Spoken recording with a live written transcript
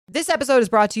This episode is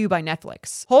brought to you by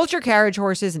Netflix. Hold your carriage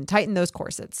horses and tighten those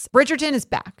corsets. Bridgerton is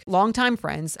back. Longtime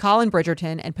friends Colin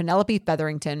Bridgerton and Penelope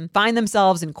Featherington find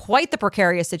themselves in quite the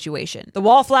precarious situation. The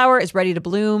wallflower is ready to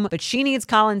bloom, but she needs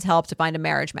Colin's help to find a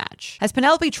marriage match. Has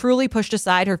Penelope truly pushed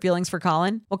aside her feelings for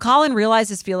Colin? Will Colin realize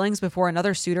his feelings before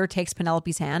another suitor takes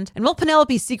Penelope's hand? And will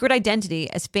Penelope's secret identity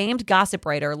as famed gossip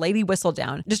writer Lady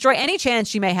Whistledown destroy any chance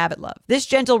she may have at love? This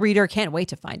gentle reader can't wait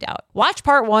to find out. Watch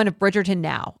part 1 of Bridgerton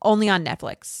now, only on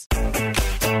Netflix.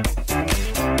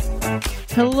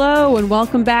 Hello and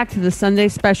welcome back to the Sunday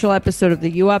special episode of the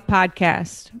U Up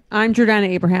podcast. I'm Jordana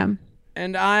Abraham.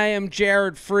 And I am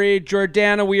Jared Freed.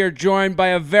 Jordana, we are joined by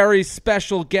a very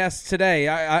special guest today.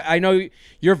 I know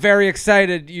you're very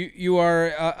excited. You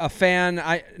are a fan.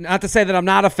 Not to say that I'm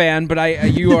not a fan,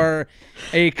 but you are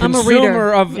a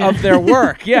consumer of their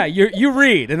work. Yeah, you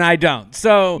read and I don't.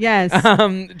 So yes.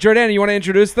 Jordana, you want to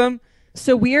introduce them?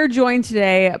 So we are joined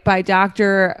today by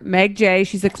Dr. Meg Jay.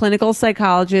 She's a clinical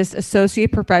psychologist,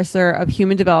 associate professor of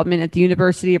human development at the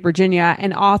University of Virginia,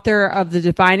 and author of The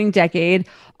Defining Decade,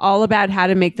 all about how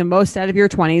to make the most out of your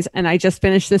 20s. And I just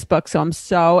finished this book, so I'm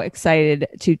so excited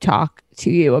to talk to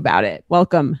you about it.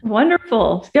 Welcome.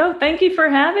 Wonderful. Thank you for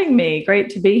having me. Great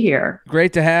to be here.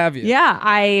 Great to have you. Yeah,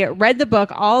 I read the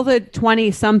book. All the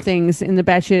 20-somethings in the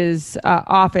Betches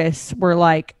office were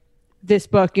like, this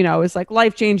book, is like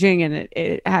life-changing, and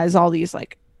it has all these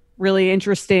like really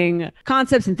interesting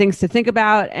concepts and things to think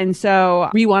about. And so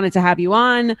we wanted to have you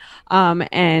on.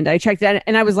 And I checked that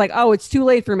and I was like, oh, it's too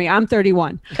late for me. I'm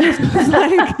 31.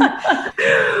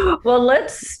 Well,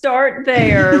 let's start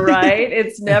there, right?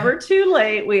 It's never too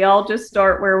late. We all just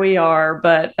start where we are.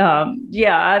 But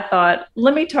I thought,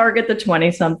 let me target the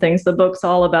 20-somethings. The book's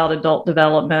all about adult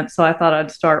development. So I thought I'd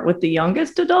start with the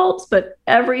youngest adults, but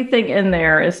everything in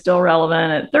there is still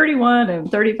relevant at 31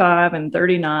 and 35 and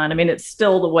 39. I mean, it's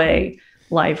still the way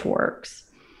life works.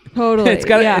 Totally. It's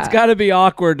got to be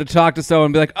awkward to talk to someone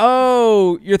and be like,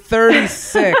 "Oh, you're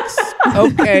 36."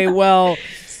 Okay, well,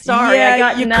 sorry, yeah, I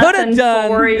got you nothing could have done.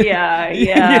 For you.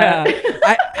 Yeah.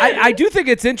 I do think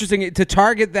it's interesting to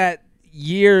target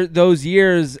those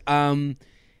years.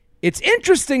 It's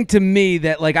interesting to me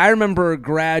that, like, I remember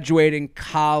graduating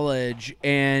college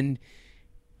and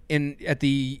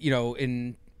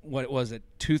in what was it,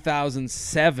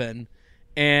 2007.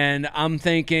 And I'm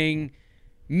thinking,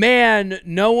 man,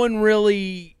 no one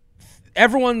really,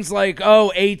 everyone's like,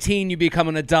 oh, 18, you become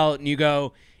an adult, and you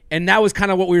go, and that was kind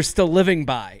of what we were still living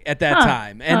by at that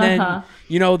time. And then,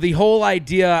 the whole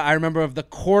idea, I remember, of the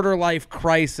quarter life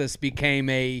crisis became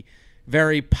a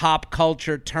very pop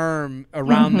culture term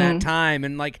around that time.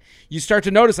 And like, you start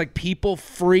to notice like people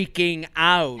freaking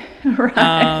out.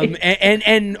 Right.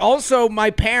 And also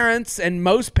my parents and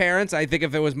most parents, I think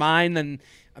if it was mine, then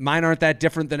mine aren't that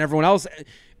different than everyone else.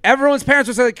 Everyone's parents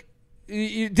was like,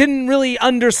 you didn't really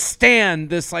understand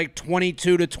this like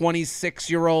 22 to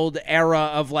 26-year-old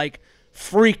era of like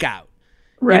freak out.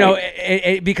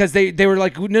 Right. Because they were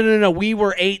like, no, we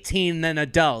were 18 then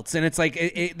adults. And it's like,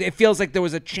 it feels like there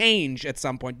was a change at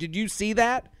some point. Did you see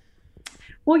that?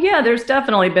 Well, yeah, there's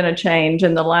definitely been a change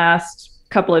in the last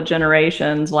couple of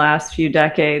generations, last few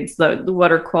decades.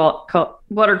 What are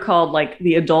called like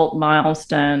the adult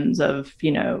milestones of,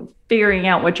 figuring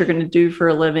out what you're going to do for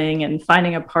a living and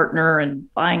finding a partner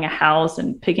and buying a house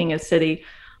and picking a city.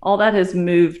 All that has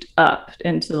moved up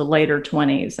into the later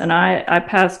 20s. And I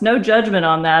pass no judgment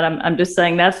on that. I'm just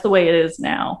saying that's the way it is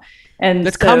now. And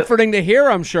that's comforting to hear,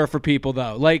 I'm sure, for people,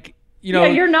 though. Like,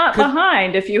 you're not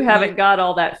behind if you haven't got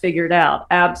all that figured out.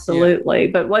 Absolutely.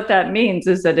 Yeah. But what that means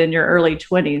is that in your early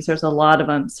 20s, there's a lot of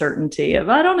uncertainty of,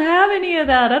 I don't have any of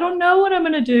that. I don't know what I'm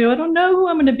going to do. I don't know who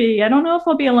I'm going to be. I don't know if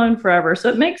I'll be alone forever. So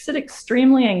it makes it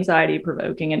extremely anxiety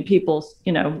provoking, and people,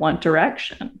 want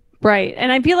direction. Right.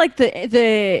 And I feel like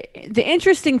the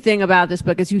interesting thing about this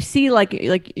book is you see like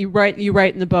you write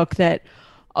in the book that,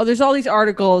 there's all these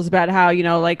articles about how,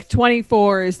 like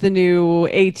 24 is the new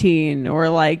 18, or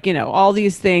like, all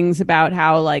these things about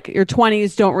how like your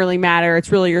 20s don't really matter.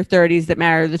 It's really your 30s that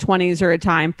matter. The 20s are a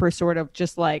time for sort of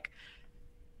just like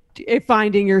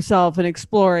finding yourself and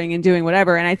exploring and doing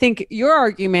whatever. And I think your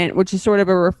argument, which is sort of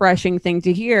a refreshing thing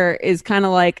to hear, is kind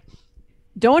of like,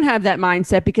 don't have that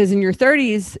mindset, because in your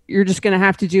 30s, you're just going to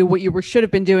have to do what you should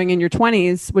have been doing in your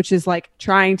 20s, which is like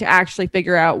trying to actually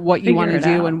figure out what you want to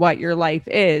do and what your life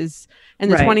is.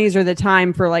 And the 20s are the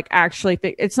time for like actually,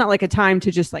 it's not like a time to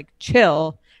just like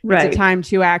chill. Right. It's a time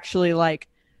to actually like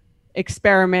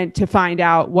experiment to find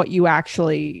out what you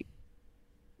actually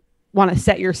want to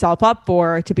set yourself up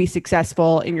for to be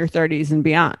successful in your 30s and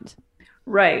beyond.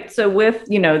 Right. So with,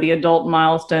 the adult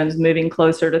milestones moving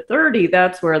closer to 30,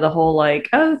 that's where the whole like,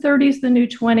 oh, 30 is the new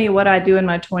 20. What I do in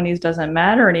my 20s doesn't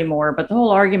matter anymore. But the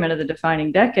whole argument of the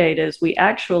defining decade is we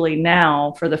actually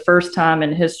now, for the first time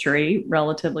in history,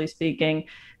 relatively speaking,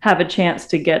 have a chance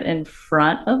to get in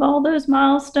front of all those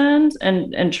milestones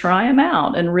and try them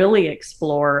out and really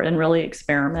explore and really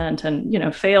experiment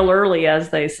and, fail early, as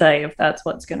they say, if that's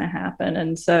what's going to happen.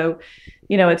 And so,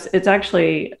 it's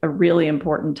actually a really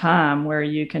important time where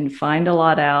you can find a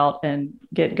lot out and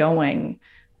get going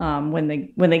when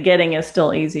the getting is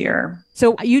still easier.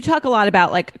 So you talk a lot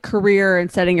about like career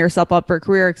and setting yourself up for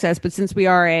career success, but since we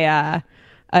are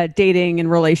a dating and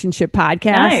relationship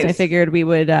podcast, nice. I figured we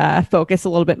would focus a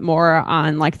little bit more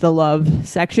on like the love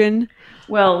section.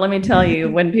 Well, let me tell you,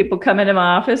 when people come into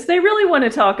my office, they really want to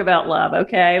talk about love.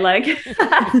 Okay. Like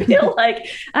I feel like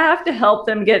I have to help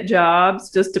them get jobs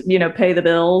just to, pay the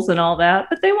bills and all that,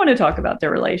 but they want to talk about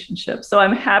their relationships. So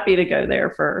I'm happy to go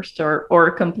there first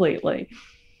or completely.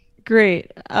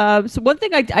 Great. So one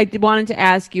thing I wanted to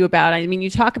ask you about, I mean, you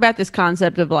talk about this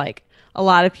concept of like a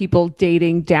lot of people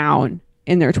dating down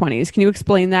in their 20s. Can you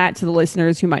explain that to the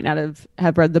listeners who might not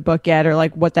have read the book yet, or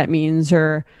like what that means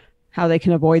or how they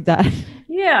can avoid that?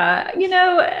 Yeah.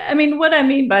 What I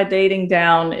mean by dating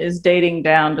down is dating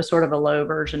down to sort of a low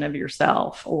version of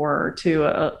yourself, or to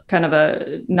a kind of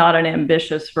a not an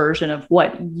ambitious version of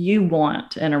what you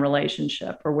want in a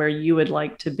relationship, or where you would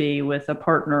like to be with a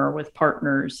partner or with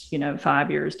partners,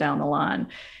 5 years down the line.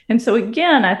 And so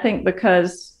again, I think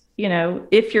because,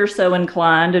 if you're so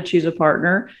inclined to choose a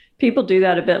partner, people do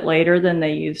that a bit later than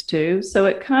they used to. So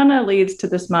it kind of leads to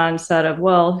this mindset of,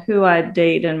 well, who I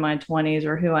date in my 20s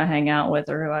or who I hang out with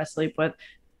or who I sleep with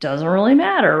doesn't really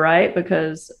matter, right?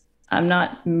 Because I'm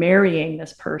not marrying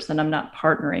this person. I'm not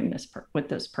partnering with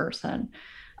this person.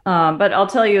 But I'll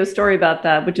tell you a story about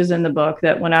that, which is in the book,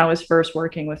 that when I was first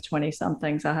working with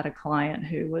 20-somethings, I had a client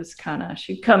who was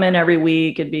she'd come in every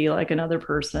week. It'd be like another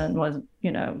person was,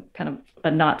 kind of a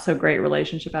not so great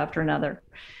relationship after another.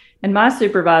 And my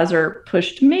supervisor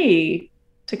pushed me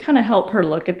to kind of help her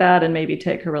look at that and maybe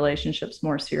take her relationships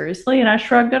more seriously. And I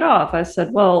shrugged it off. I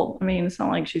said, well, it's not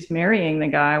like she's marrying the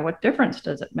guy. What difference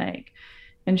does it make?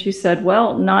 And she said,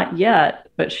 well, not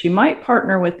yet, but she might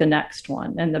partner with the next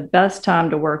one. And the best time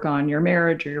to work on your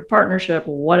marriage or your partnership,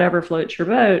 or whatever floats your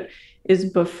boat, is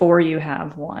before you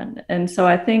have one. And so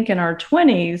I think in our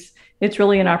 20s, it's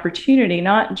really an opportunity,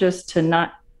 not just to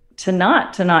not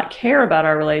care about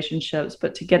our relationships,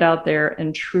 but to get out there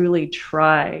and truly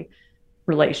try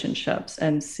relationships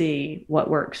and see what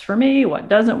works for me, what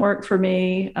doesn't work for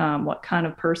me, what kind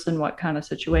of person, what kind of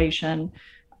situation.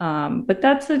 But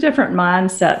that's a different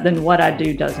mindset than what I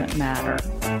do doesn't matter.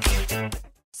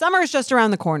 Summer is just around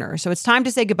the corner, so it's time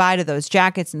to say goodbye to those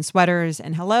jackets and sweaters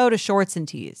and hello to shorts and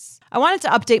tees. I wanted to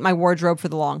update my wardrobe for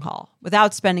the long haul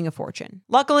without spending a fortune.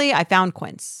 Luckily, I found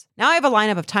Quince. Now I have a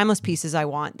lineup of timeless pieces I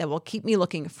want that will keep me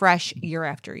looking fresh year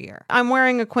after year. I'm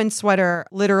wearing a Quince sweater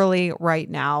literally right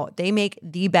now. They make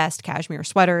the best cashmere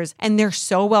sweaters, and they're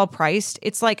so well priced.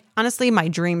 It's like, honestly, my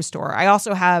dream store. I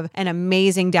also have an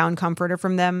amazing down comforter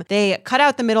from them. They cut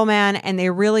out the middleman, and they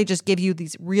really just give you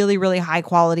these really, really high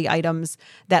quality items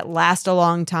that last a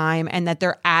long time and that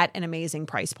they're at an amazing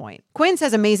price point. Quince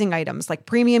has amazing items like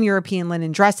premium European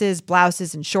linen dresses,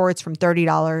 blouses, and shorts from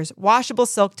 $30, washable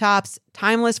silk tops,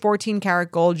 timeless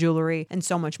 14-karat gold jewelry, and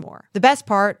so much more. The best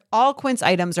part, all Quince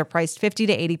items are priced 50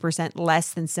 to 80%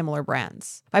 less than similar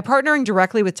brands. By partnering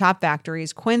directly with top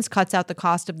factories, Quince cuts out the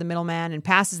cost of the middleman and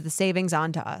passes the savings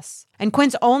on to us. And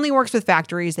Quince only works with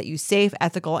factories that use safe,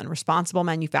 ethical, and responsible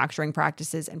manufacturing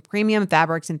practices and premium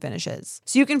fabrics and finishes,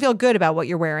 so you can feel good about what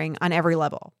you're wearing on every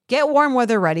level. Get warm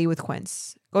weather ready with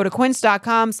Quince. Go to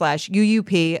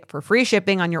quince.com/UUP for free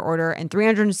shipping on your order and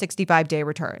 365-day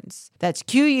returns. That's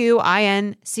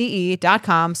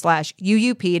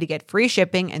QUINCE.com/UUP to get free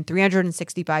shipping and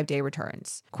 365-day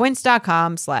returns.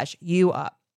 Quince.com/UUP.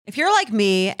 If you're like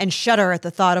me and shudder at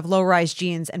the thought of low-rise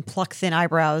jeans and pluck-thin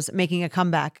eyebrows making a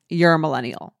comeback, you're a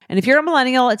millennial. And if you're a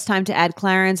millennial, it's time to add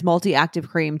Clarins Multi-Active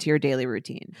Cream to your daily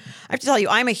routine. I have to tell you,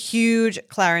 I'm a huge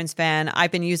Clarins fan.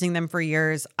 I've been using them for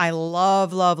years. I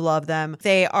love, love, love them.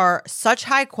 They are such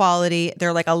high quality.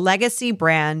 They're like a legacy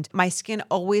brand. My skin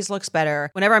always looks better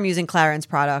whenever I'm using Clarins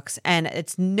products, and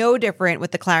it's no different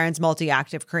with the Clarins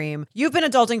Multi-Active Cream. You've been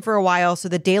adulting for a while, so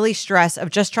the daily stress of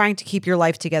just trying to keep your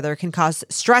life together can cause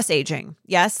stress aging.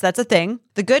 Yes, that's a thing.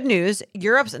 The good news,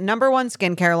 Europe's #1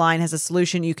 skincare line has a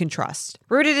solution you can trust.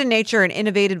 Rooted in nature and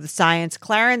innovated with science,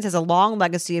 Clarins has a long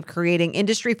legacy of creating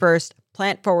industry-first,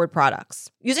 plant-forward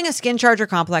products. Using a skin charger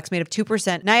complex made of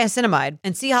 2% niacinamide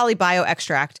and sea holly bio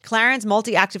extract, Clarins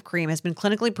Multi-Active Cream has been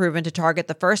clinically proven to target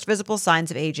the first visible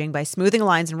signs of aging by smoothing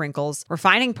lines and wrinkles,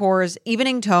 refining pores,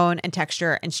 evening tone and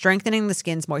texture, and strengthening the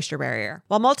skin's moisture barrier.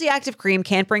 While Multi-Active Cream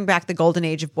can't bring back the golden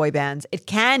age of boy bands, it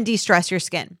can de-stress your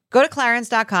skin. Go to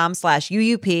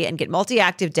clarins.com/UUP and get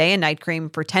Multi-Active Day and Night Cream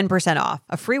for 10% off,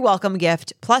 a free welcome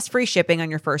gift, plus free shipping on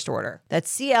your first order.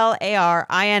 That's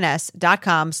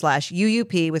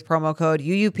CLARINS.com/UUP with promo code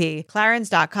UUP,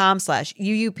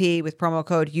 clarins.com/UUP with promo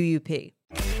code UUP.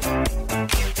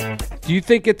 Do you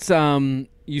think it's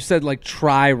you said like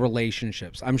try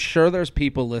relationships? I'm sure there's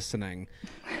people listening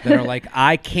that are like,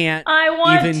 I can't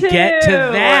even get to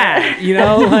that, you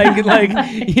know, like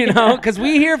you know, because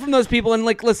we hear from those people, and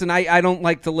like, listen, I don't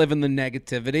like to live in the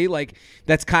negativity. Like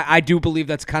that's I do believe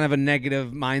that's kind of a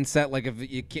negative mindset. Like if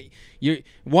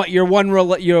you're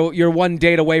one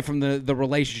date away from the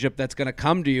relationship that's going to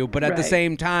come to you, but at the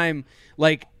same time,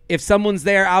 like if someone's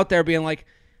out there being like,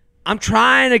 I'm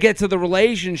trying to get to the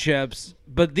relationships,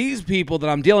 but these people that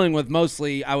I'm dealing with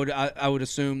mostly, I would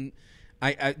assume,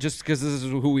 I just because this is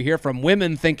who we hear from,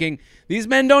 women thinking these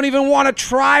men don't even want to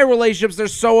try relationships. They're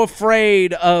so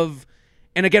afraid of,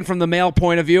 and again, from the male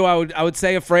point of view, I would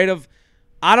say afraid of,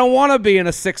 I don't want to be in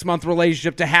a 6-month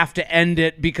relationship to have to end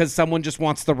it because someone just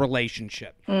wants the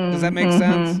relationship. Does that make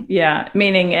sense? Yeah.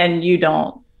 Meaning, and you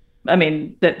don't, I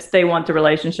mean, that they want the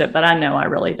relationship, but I know I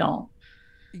really don't.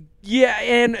 Yeah,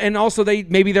 and also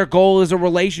maybe their goal is a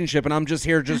relationship, and I'm just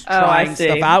here trying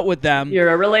stuff out with them.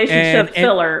 You're a relationship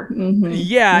filler.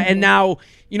 Yeah, and now,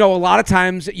 you know, a lot of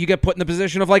times you get put in the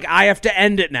position of like, I have to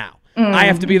end it now. I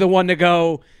have to be the one to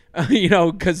go, you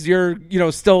know, because you're, you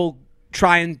know, still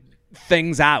trying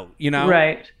things out, you know?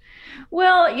 Right.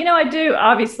 Well, you know, I do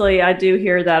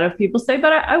hear that of people say,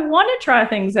 but I want to try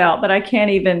things out, but I can't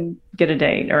even get a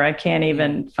date, or I can't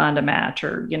even find a match,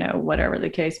 or, you know, whatever the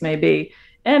case may be.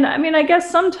 And I mean, I guess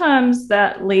sometimes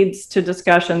that leads to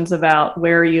discussions about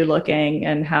where are you looking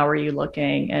and how are you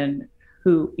looking, and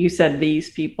who, you said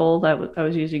these people, I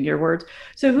was using your words.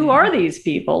 So who are these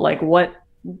people? Like what,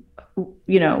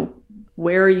 you know,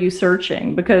 where are you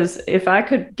searching? Because if I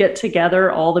could get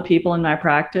together all the people in my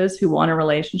practice who want a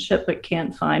relationship but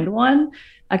can't find one,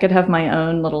 I could have my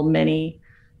own little mini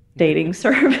dating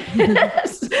service,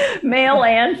 male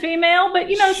and female. But,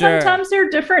 you know, sometimes they're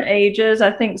different ages.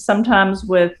 I think sometimes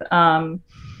with,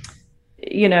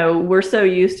 you know, we're so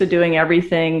used to doing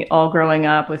everything all growing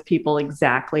up with people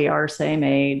exactly our same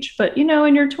age. But, you know,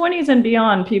 in your 20s and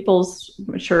beyond, people's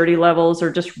maturity levels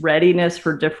or just readiness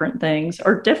for different things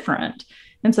are different.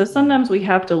 And so sometimes we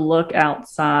have to look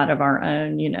outside of our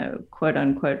own, you know, quote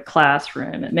unquote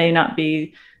classroom. It may not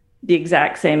be the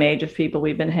exact same age of people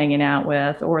we've been hanging out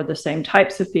with, or the same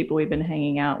types of people we've been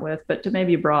hanging out with, but to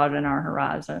maybe broaden our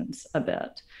horizons a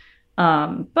bit.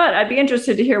 But I'd be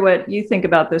interested to hear what you think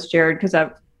about this, Jared, because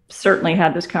I've certainly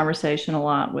had this conversation a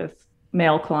lot with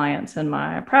male clients in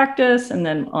my practice and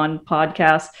then on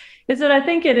podcasts, is that I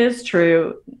think it is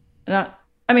true. I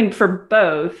mean, for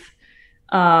both,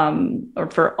 or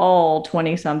for all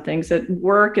 20-somethings, that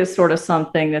work is sort of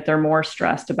something that they're more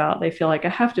stressed about. They feel like I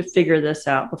have to figure this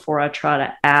out before I try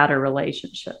to add a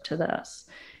relationship to this.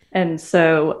 And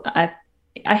so I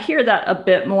hear that a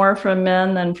bit more from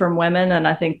men than from women. And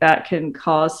I think that can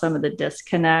cause some of the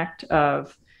disconnect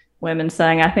of women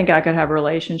saying, I think I could have a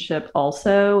relationship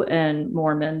also, and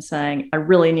more men saying, I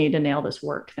really need to nail this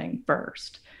work thing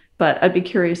first. But I'd be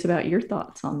curious about your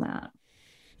thoughts on that.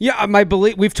 Yeah, my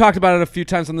belief, we've talked about it a few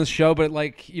times on this show, but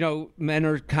like, you know, men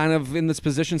are kind of in this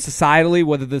position societally,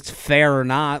 whether that's fair or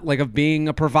not, like of being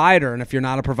a provider. And if you're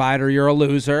not a provider, you're a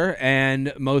loser.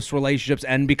 And most relationships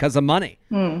end because of money.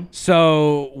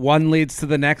 So one leads to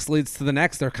the next,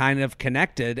 They're kind of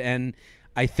connected. And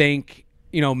I think,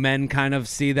 you know, men kind of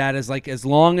see that as like, as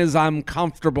long as I'm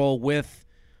comfortable with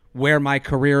where my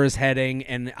career is heading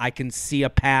and I can see a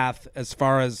path as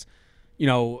far as, you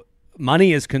know,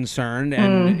 money is concerned,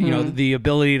 and you know, the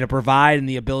ability to provide and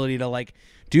the ability to like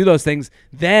do those things,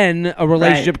 then a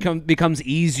relationship becomes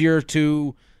easier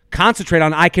to concentrate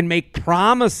on. I can make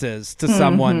promises to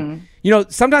someone. You know,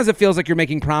 sometimes it feels like you're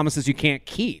making promises you can't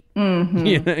keep.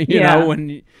 You know,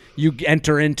 when you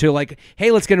enter into like,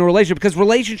 hey, let's get in a relationship, because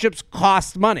relationships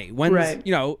cost money. When's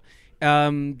you know,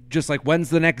 just like when's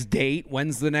the next date?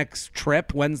 When's the next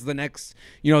trip? When's the next,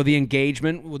 you know, the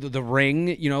engagement, the ring?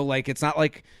 You know, like it's not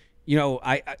like,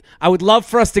 I would love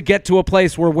for us to get to a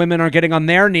place where women are getting on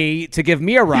their knee to give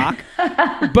me a rock.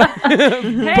 but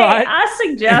I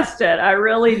suggest it. I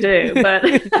really do. But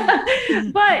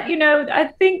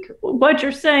I think what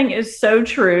you're saying is so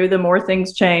true. The more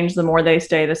things change, the more they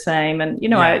stay the same. And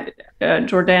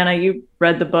Jordana, you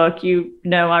read the book.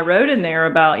 I wrote in there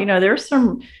about there's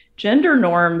some gender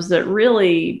norms that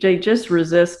really, they just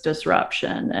resist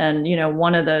disruption. And,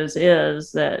 one of those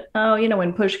is that,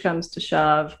 when push comes to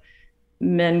shove,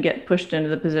 men get pushed into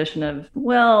the position of,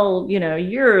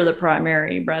 you're the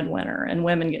primary breadwinner, and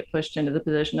women get pushed into the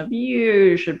position of,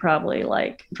 you should probably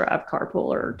drive carpool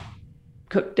or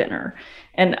cook dinner.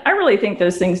 And I really think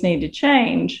those things need to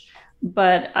change.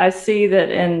 But I see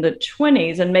that in the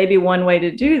 20s, and maybe one way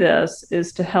to do this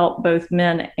is to help both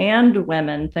men and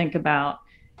women think about,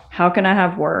 how can I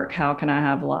have work? How can I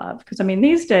have love? Because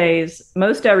these days,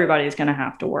 most everybody's going to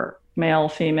have to work, male,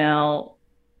 female,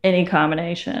 any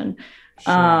combination.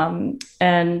 Sure.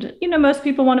 And most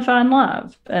people want to find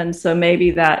love. And so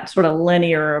maybe that sort of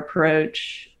linear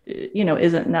approach,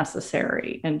 isn't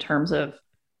necessary in terms of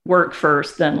work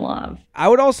first, then love. I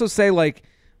would also say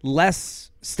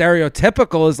less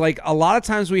stereotypical is a lot of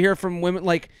times we hear from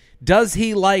women, does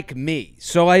he like me?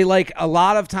 So a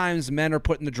lot of times men are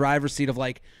put in the driver's seat of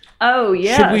oh,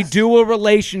 yes. Should we do a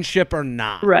relationship or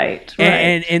not? Right.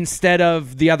 And instead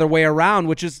of the other way around,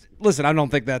 which is, listen, I don't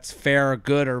think that's fair or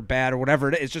good or bad or whatever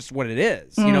it is. It's just what it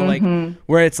is.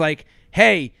 Where it's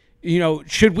hey,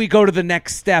 should we go to the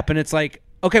next step? And it's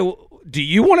okay, well, do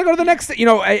you want to go to the next step?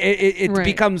 It right.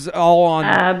 becomes all on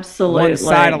Absolutely. one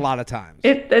side a lot of times.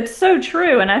 It's so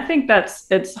true. And I think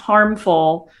it's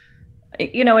harmful,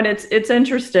 and it's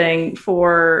interesting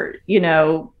for,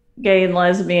 gay and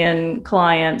lesbian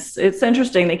clients. It's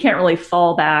interesting. They can't really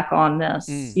fall back on this,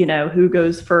 who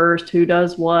goes first, who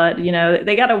does what,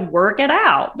 they got to work it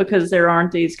out because there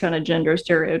aren't these kind of gender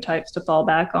stereotypes to fall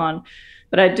back on.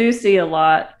 But I do see a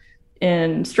lot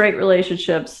in straight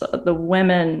relationships, the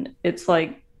women, it's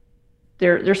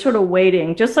they're sort of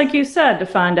waiting, just like you said, to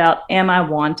find out, am I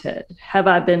wanted? Have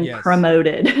I been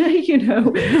promoted?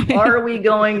 Are we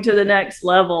going to the next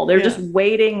level? They're just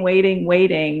waiting.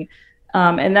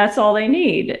 And that's all they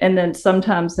need. And then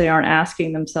sometimes they aren't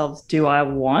asking themselves, do I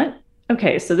want?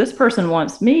 Okay, so this person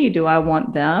wants me. Do I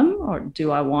want them? Or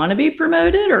do I want to be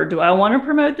promoted? Or do I want to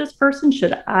promote this person?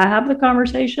 Should I have the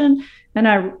conversation? And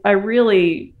I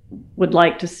really would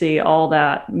like to see all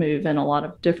that move in a lot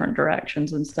of different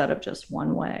directions instead of just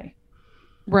one way.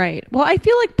 Right. Well, I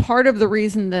feel like part of the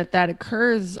reason that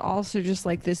occurs is also just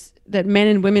this, that men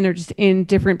and women are just in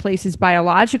different places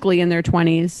biologically in their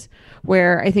 20s,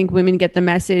 where I think women get the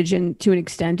message, and to an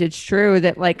extent it's true,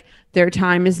 that their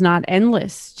time is not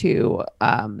endless to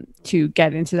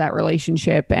get into that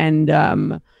relationship and,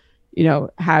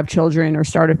 have children or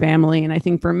start a family. And I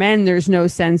think for men, there's no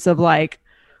sense of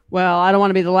well, I don't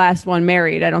want to be the last one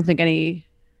married. I don't think many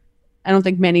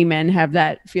men have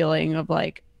that feeling of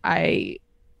am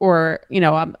I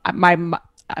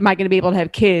going to be able to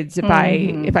have kids if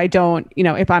I don't,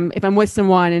 if I'm with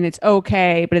someone and it's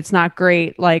okay, but it's not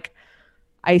great.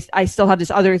 I still have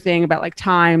this other thing about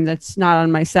time that's not on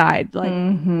my side.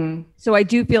 So I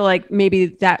do feel maybe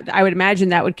that I would imagine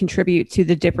that would contribute to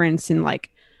the difference in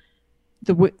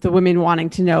the women wanting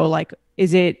to know,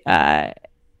 is it,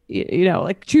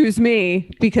 choose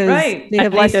me because they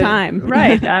have less time.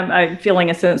 Right. I'm feeling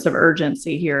a sense of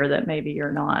urgency here that maybe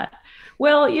you're not.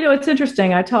 Well, it's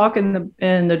interesting. I talk in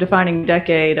the Defining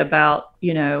Decade about,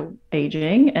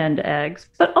 aging and eggs,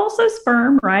 but also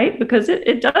sperm, right? Because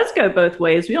it does go both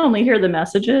ways. We only hear the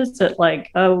messages that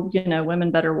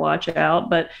women better watch out.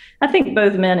 But I think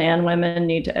both men and women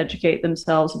need to educate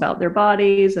themselves about their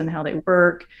bodies and how they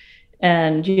work.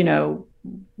 And,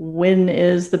 when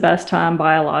is the best time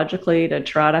biologically to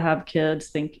try to have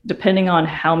kids, depending on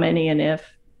how many and if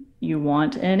you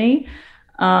want any.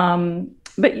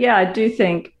 But yeah, I do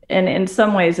think, and in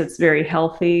some ways it's very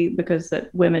healthy because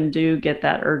that women do get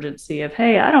that urgency of,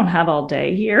 hey, I don't have all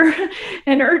day here.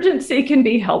 And urgency can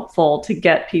be helpful to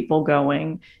get people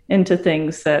going into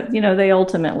things that, they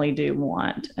ultimately do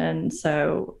want. And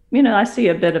so, I see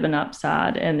a bit of an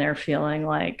upside in their feeling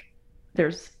like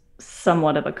there's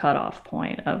somewhat of a cutoff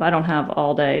point of, I don't have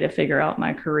all day to figure out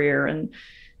my career and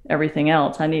everything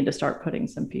else. I need to start putting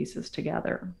some pieces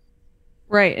together.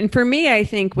 Right. And for me, I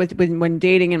think when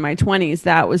dating in my 20s,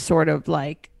 that was sort of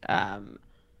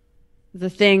the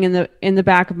thing in the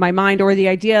back of my mind, or the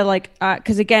idea, like,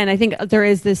 because again, I think there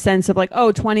is this sense of like,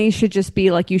 oh, 20s should just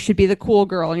be like, you should be the cool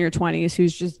girl in your 20s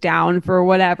who's just down for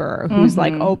whatever, who's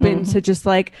like open to just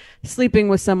like sleeping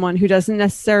with someone who doesn't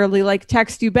necessarily like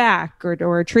text you back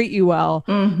or treat you well.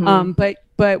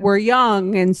 But we're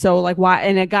young, and so like, why?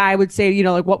 And a guy would say, you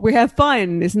know, like, what, we have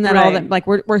fun, isn't that all that? Like,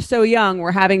 we're so young,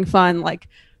 we're having fun, like,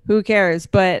 who cares?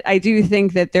 But I do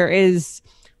think that there is,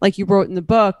 like you wrote in the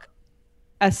book,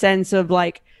 a sense of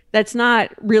like, that's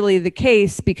not really the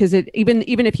case, because it even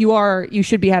if you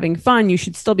should be having fun, you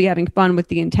should still be having fun with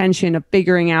the intention of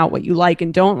figuring out what you like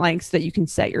and don't like, so that you can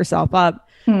set yourself up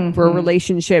for a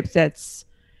relationship that's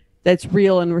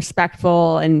real and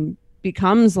respectful and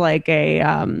becomes like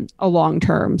a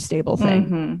long-term stable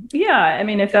thing. Yeah, I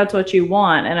mean, if that's what you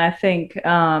want. And I think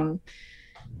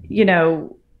you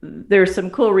know, there's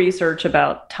some cool research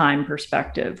about time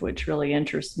perspective, which really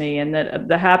interests me, and that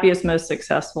the happiest, most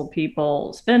successful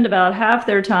people spend about half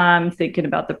their time thinking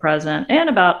about the present and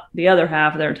about the other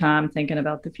half of their time thinking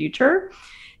about the future.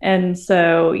 And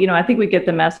so, you know, I think we get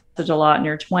the message a lot in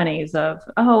your 20s of,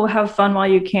 oh, have fun while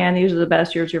you can. These are the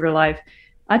best years of your life.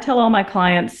 I tell all my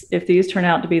clients, if these turn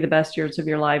out to be the best years of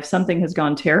your life, something has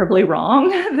gone terribly wrong,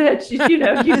 that, you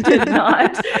know, you did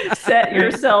not set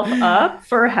yourself up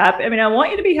for happy. I mean, I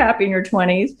want you to be happy in your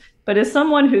 20s, but as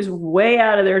someone who's way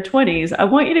out of their 20s, I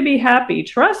want you to be happy.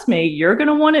 Trust me, you're going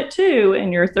to want it too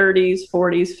in your 30s,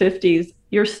 40s, 50s.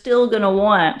 You're still going to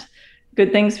want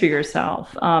good things for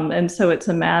yourself. And so it's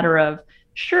a matter of,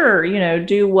 sure, you know,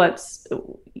 do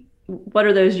what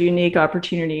are those unique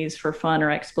opportunities for fun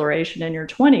or exploration in your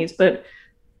 20s? But,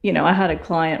 you know, I had a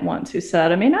client once who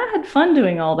said, I mean, I had fun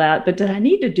doing all that, but did I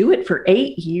need to do it for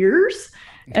 8 years?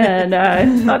 And I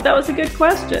thought that was a good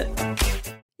question.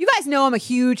 You guys know I'm a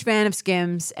huge fan of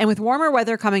Skims, and with warmer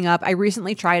weather coming up, I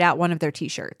recently tried out one of their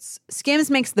t-shirts. Skims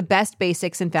makes the best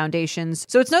basics and foundations,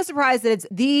 so it's no surprise that it's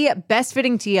the best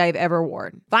fitting tee I've ever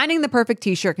worn. Finding the perfect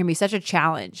t-shirt can be such a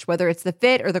challenge, whether it's the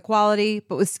fit or the quality,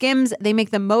 but with Skims, they make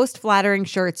the most flattering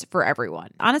shirts for everyone.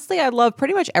 Honestly, I love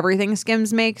pretty much everything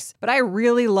Skims makes, but I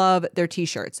really love their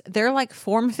t-shirts. They're like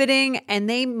form-fitting, and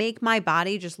they make my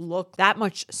body just look that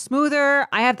much smoother.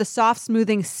 I have the soft,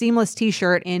 smoothing, seamless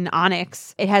t-shirt in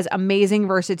Onyx. It has amazing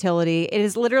versatility. It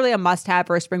is literally a must-have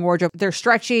for a spring wardrobe. They're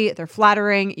stretchy, they're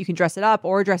flattering, you can dress it up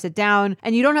or dress it down,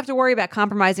 and you don't have to worry about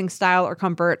compromising style or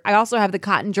comfort. I also have the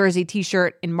cotton jersey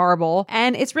t-shirt in marble,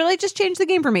 and it's really just changed the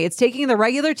game for me. It's taking the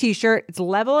regular t-shirt, it's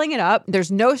leveling it up,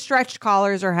 there's no stretched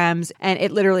collars or hems, and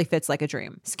it literally fits like a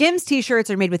dream. Skims t-shirts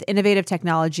are made with innovative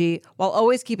technology while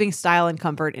always keeping style and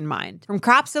comfort in mind. From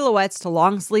crop silhouettes to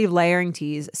long sleeve layering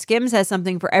tees, Skims has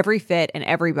something for every fit and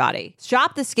every body.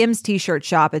 Shop the Skims t-shirt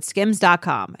shop at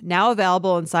skims.com, now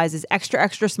available in sizes extra,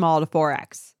 extra small to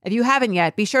 4X. If you haven't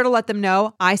yet, be sure to let them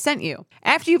know I sent you.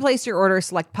 After you place your order,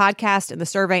 select podcast in the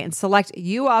survey and select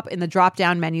You Up in the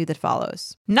drop-down menu that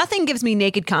follows. Nothing gives me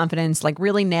naked confidence like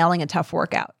really nailing a tough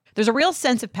workout. There's a real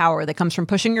sense of power that comes from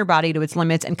pushing your body to its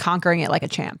limits and conquering it like a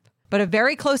champ. But a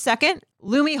very close second,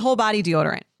 Lume Whole Body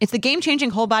Deodorant. It's the game-changing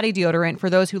whole body deodorant for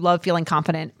those who love feeling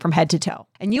confident from head to toe.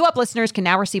 And You Up listeners can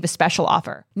now receive a special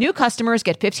offer. New customers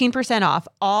get 15% off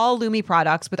all Lume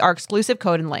products with our exclusive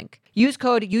code and link. Use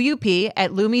code UUP at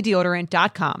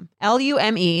LumeDeodorant.com.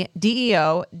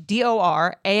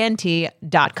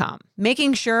 LumeDeodorant.com.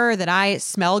 Making sure that I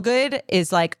smell good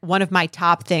is like one of my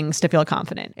top things to feel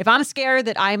confident. If I'm scared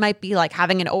that I might be like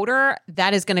having an odor,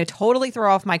 that is going to totally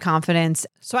throw off my confidence.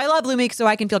 So I love Lume so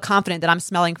I can feel confident that I'm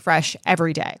smelling fresh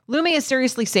every day. Lume is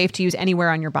seriously safe to use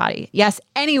anywhere on your body. Yes,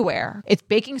 anywhere. It's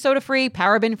baking soda free,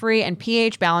 paraben free, and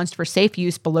pH balanced for safe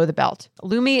use below the belt.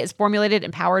 Lume is formulated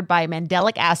and powered by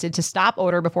mandelic acid to stop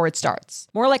odor before it starts.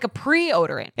 More like a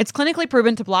pre-odorant. It's clinically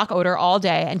proven to block odor all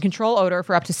day and control odor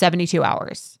for up to 72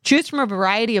 hours. Choose from a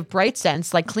variety of bright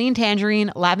scents like clean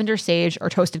tangerine, lavender sage, or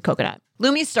toasted coconut.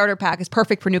 Lume's starter pack is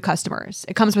perfect for new customers.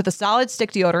 It comes with a solid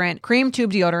stick deodorant, cream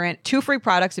tube deodorant, 2 free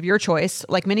products of your choice,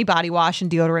 like mini body wash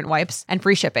and deodorant wipes, and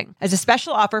free shipping. As a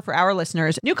special offer for our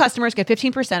listeners, new customers get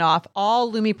 15% off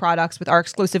all Lume products with our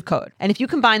exclusive code. And if you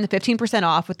combine the 15%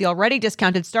 off with the already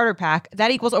discounted starter pack,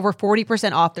 that equals over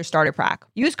 40% off their starter pack.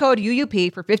 Use code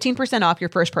UUP for 15% off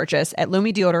your first purchase at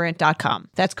LumeDeodorant.com.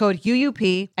 That's code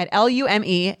UUP at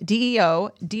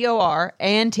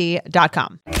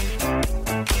LumeDeodorant.com.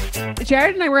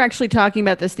 Jared and I were actually talking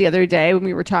about this the other day when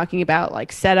we were talking about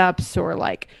like setups or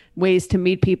like ways to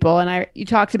meet people, and you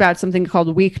talked about something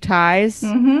called weak ties.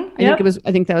 I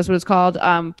think that was what it's called.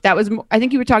 I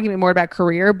think you were talking more about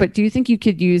career, but do you think you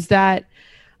could use that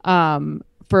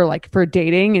for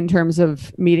dating in terms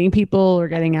of meeting people or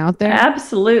getting out there?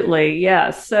 Absolutely.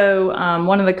 Yeah. So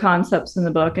one of the concepts in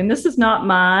the book, and this is not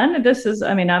mine. This is,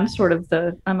 I mean, I'm sort of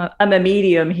I'm a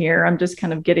medium here. I'm just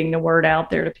kind of getting the word out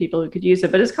there to people who could use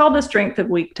it, but it's called The Strength of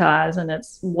Weak Ties. And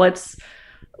it's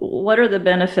what are the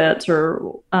benefits,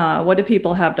 or what do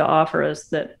people have to offer us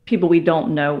that people we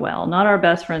don't know well, not our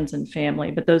best friends and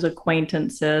family, but those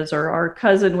acquaintances or our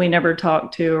cousin we never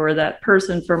talk to, or that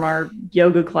person from our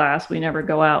yoga class we never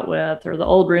go out with, or the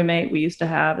old roommate we used to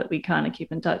have that we kind of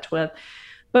keep in touch with.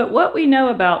 But what we know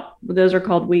about those are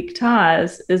called weak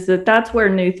ties is that that's where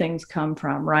new things come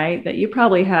from, right? That you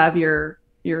probably have your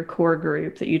core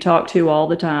group that you talk to all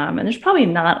the time, and there's probably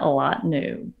not a lot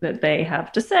new that they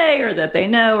have to say or that they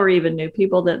know, or even new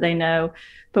people that they know.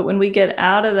 But when we get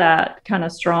out of that kind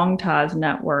of strong ties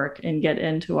network and get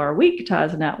into our weak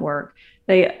ties network,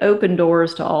 they open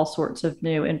doors to all sorts of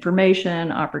new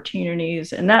information,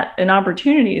 opportunities, and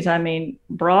opportunities, I mean,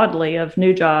 broadly, of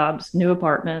new jobs, new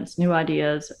apartments, new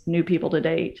ideas, new people to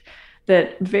date.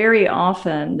 That very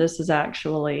often this is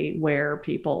actually where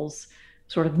people's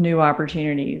sort of new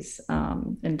opportunities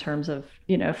in terms of,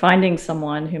 finding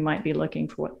someone who might be looking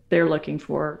for what they're looking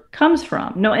for comes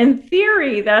from. No, in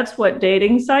theory, that's what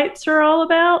dating sites are all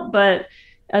about. But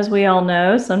as we all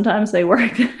know, sometimes they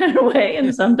work that way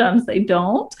and sometimes they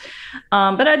don't.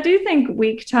 But I do think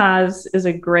weak ties is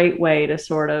a great way to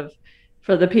sort of,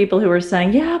 for the people who are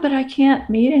saying, yeah, but I can't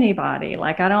meet anybody.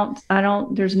 Like, I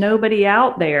don't, there's nobody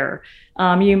out there.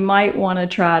 You might want to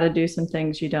try to do some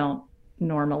things you don't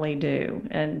normally do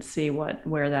and see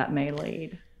where that may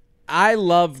lead. I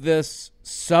love this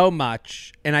so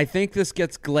much, and I think this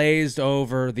gets glazed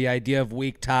over, the idea of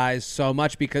weak ties, so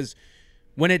much, because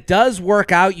when it does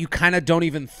work out, you kind of don't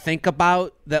even think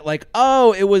about that, like,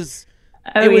 it was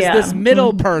this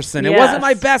middle person. Yes. It wasn't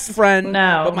my best friend,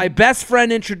 no, but my best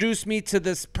friend introduced me to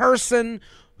this person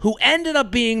who ended up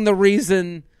being the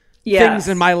reason things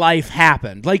in my life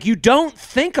happened. Like, you don't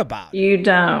think about it. You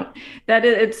don't.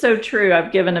 It's so true.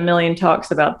 I've given a million talks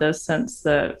about this since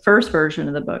the first version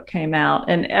of the book came out.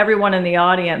 And everyone in the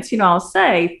audience, I'll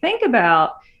say, think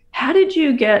about, how did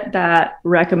you get that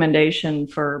recommendation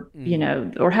for,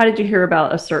 or how did you hear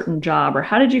about a certain job, or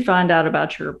how did you find out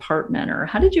about your apartment, or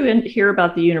how did you hear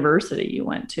about the university you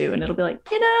went to? And it'll be like,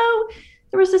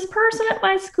 there was this person at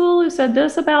my school who said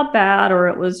this about that, or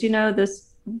it was, this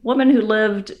woman who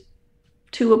lived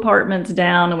 2 apartments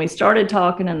down, and we started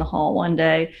talking in the hall one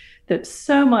day. That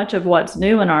so much of what's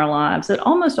new in our lives, it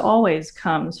almost always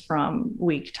comes from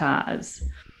weak ties.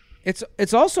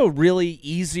 It's also really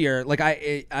easier. Like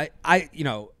I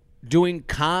doing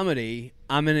comedy,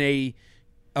 I'm in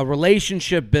a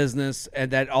relationship business,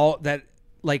 and that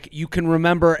like, you can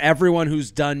remember everyone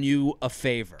who's done you a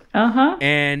favor.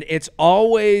 And it's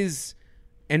always,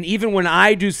 and even when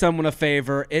I do someone a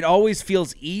favor, it always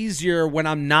feels easier when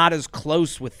I'm not as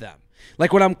close with them.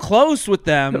 Like, when I'm close with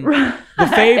them, the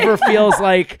favor feels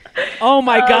like, oh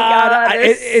my God.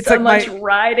 It's so like much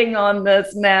riding on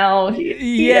this now.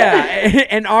 Yeah.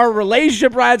 And our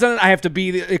relationship rides on it. I have to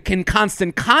be in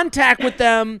constant contact with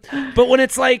them. But when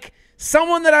it's like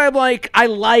someone that I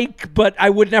like, but I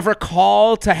would never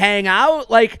call to hang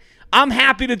out, like, I'm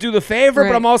happy to do the favor,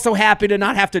 but I'm also happy to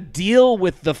not have to deal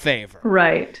with the favor.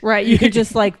 Right. You could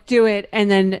just like do it, and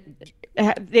then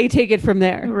they take it from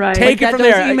there. Right. Take it from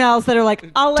those there. Emails that are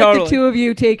like, I'll let the two of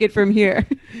you take it from here.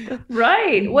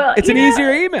 Right. Well, it's an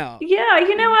easier email. Yeah.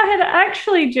 I had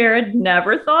actually, Jared,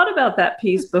 never thought about that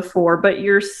piece before, but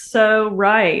you're so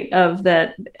right of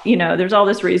that. There's all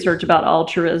this research about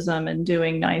altruism and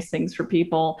doing nice things for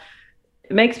people.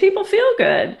 It makes people feel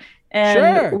good.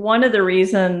 And one of the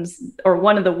reasons, or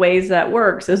one of the ways that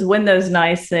works, is when those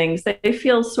nice things, they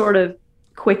feel sort of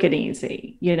quick and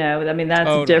easy. I mean,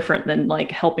 that's different than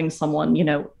like helping someone,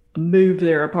 move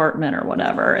their apartment or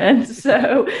whatever. And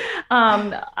so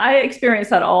I experience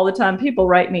that all the time. People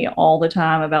write me all the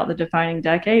time about the defining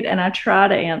decade, and I try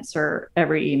to answer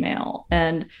every email.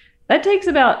 And that takes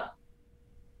about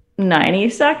 90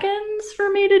 seconds for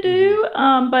me to do.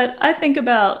 But I think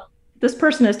about, this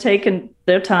person has taken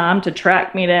their time to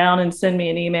track me down and send me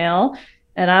an email,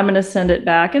 and I'm going to send it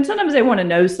back. And sometimes they want to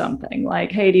know something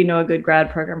like, hey, do you know a good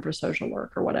grad program for social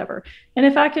work or whatever? And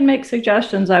if I can make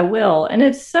suggestions, I will. And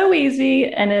it's so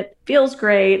easy and it feels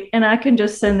great. And I can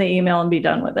just send the email and be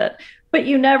done with it. But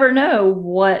you never know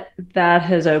what that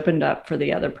has opened up for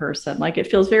the other person. Like, it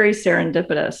feels very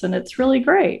serendipitous, and it's really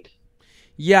great.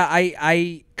 Yeah,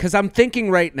 because I'm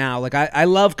thinking right now, like I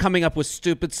love coming up with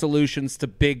stupid solutions to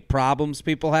big problems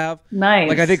people have. Nice.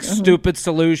 Like I think stupid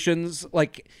solutions,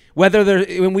 like whether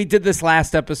they're, when we did this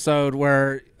last episode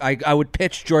where I would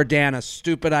pitch Jordana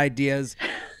stupid ideas,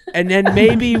 and then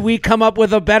maybe we come up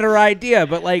with a better idea.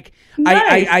 But like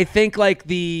Nice. I think like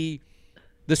the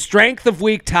strength of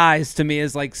weak ties to me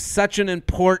is like such an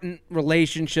important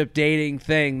relationship dating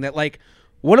thing that like,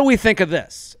 what do we think of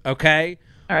this? Okay.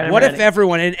 All right, I'm what ready. if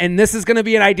everyone, and this is going to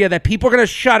be an idea that people are going to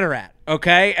shudder at,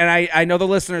 okay? And I know the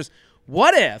listeners,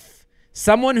 what if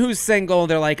someone who's single,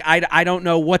 they're like, I don't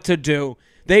know what to do.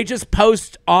 They just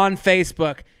post on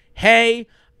Facebook, hey,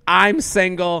 I'm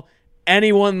single.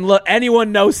 Anyone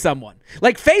knows someone.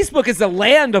 Like Facebook is the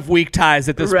land of weak ties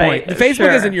at this Right, point. Facebook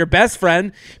sure. isn't your best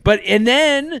friend, and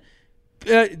then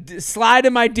slide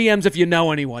in my DMs if you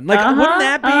know anyone. Like, wouldn't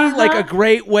that be like a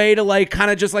great way to like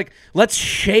kind of just like, let's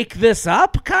shake this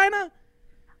up kind of?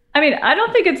 I mean, I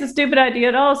don't think it's a stupid idea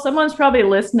at all. Someone's probably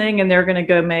listening and they're going to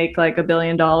go make like $1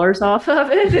 billion off of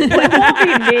it. It won't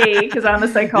be me because I'm a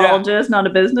psychologist, not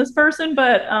a business person.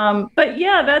 But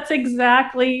yeah, that's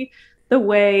exactly the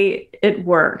way it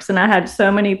works. And I had so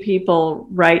many people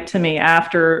write to me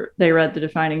after they read The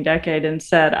Defining Decade and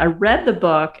said, I read the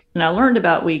book and I learned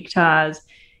about weak ties.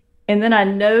 And then I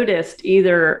noticed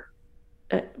either,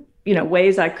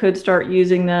 ways I could start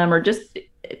using them or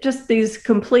just these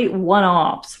complete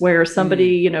one-offs where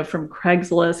somebody, from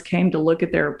Craigslist came to look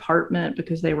at their apartment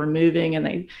because they were moving and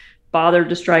they bothered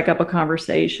to strike up a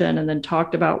conversation and then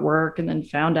talked about work and then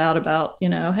found out about,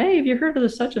 hey, have you heard of the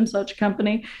such and such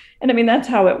company? And I mean, that's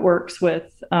how it works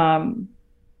with,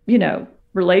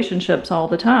 relationships all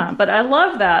the time. But I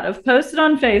love that of post it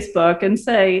on Facebook and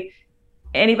say,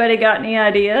 anybody got any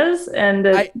ideas?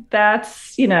 And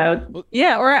that's.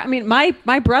 Yeah. Or I mean,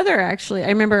 my brother actually, I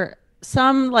remember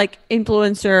some like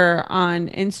influencer on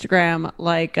Instagram,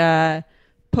 like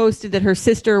posted that her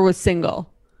sister was single.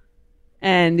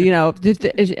 And,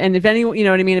 and if anyone, you know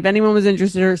what I mean? If anyone was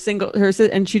interested,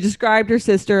 and she described her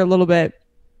sister a little bit.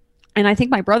 And I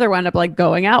think my brother wound up like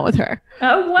going out with her.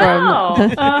 Oh, wow.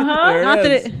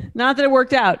 Not that it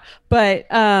worked out, but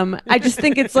I just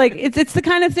think it's like, it's the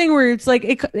kind of thing where it's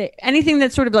like anything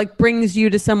that sort of like brings you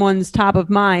to someone's top of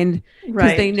mind because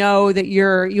Right. they know that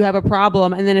you have a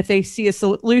problem. And then if they see a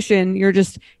solution, you're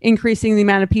just increasing the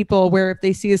amount of people where if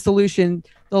they see a solution,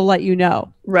 they'll let you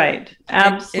know. Right.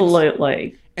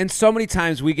 Absolutely. And so many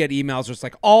times we get emails where it's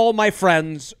like, all my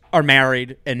friends are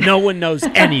married and no one knows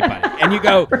anybody. And you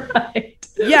go, Right.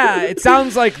 yeah, it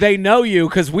sounds like they know you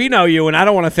because we know you and I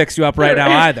don't want to fix you up right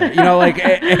now either.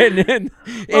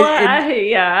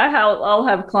 I'll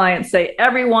have clients say,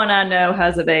 everyone I know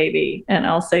has a baby. And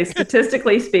I'll say,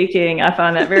 statistically speaking, I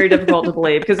find that very difficult to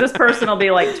believe because this person will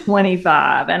be like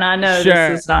 25 and I know Sure.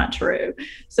 this is not true.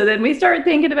 So then we start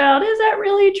thinking about, is that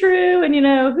really true? And,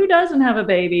 who doesn't have a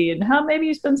baby and how maybe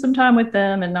you spend some time with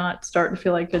them and not start to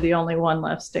feel like you're the only one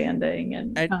left standing.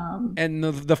 And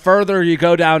the further you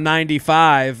go down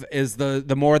 95 is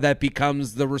the more that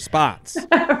becomes the response.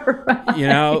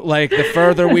 Right. Like the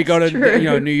further we go to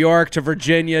true. New York to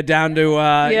Virginia down to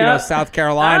Yep. South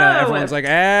Carolina, Oh, everyone's like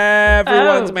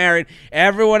everyone's oh. married,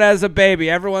 everyone has a baby,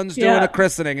 everyone's doing Yeah. a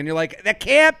christening, and you're like, that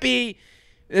can't be.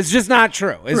 It's just not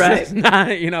true. It's Right. just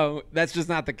not. That's just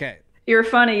not the case. You're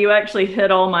funny. You actually hit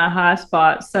all my high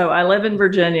spots. So I live in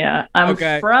Virginia. I'm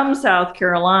Okay. from South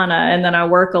Carolina, and then I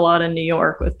work a lot in New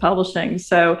York with publishing.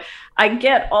 So I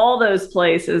get all those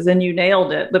places, and you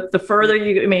nailed it. The further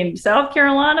South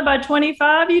Carolina by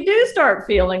 25, you do start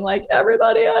feeling like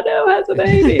everybody I know has a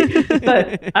baby.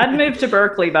 But I'd moved to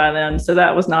Berkeley by then, so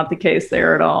that was not the case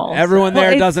there at all. Everyone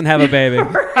there doesn't have a baby.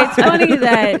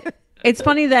 It's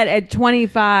funny that at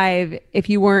 25, if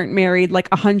you weren't married like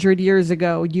 100 years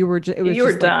ago, it was you were just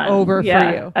done. like over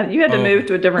Yeah. for you. You had to move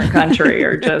to a different country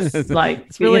or just like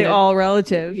It's really all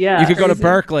relative. Yeah. You could go to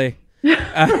Berkeley.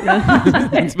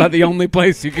 It's about the only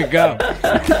place you could go.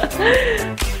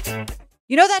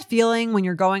 You know that feeling when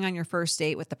you're going on your first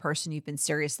date with the person you've been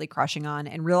seriously crushing on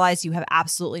and realize you have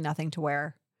absolutely nothing to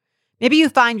wear? Maybe you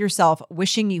find yourself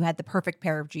wishing you had the perfect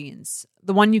pair of jeans,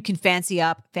 the one you can fancy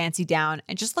up, fancy down,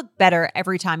 and just look better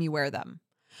every time you wear them.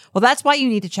 Well, that's why you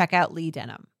need to check out Lee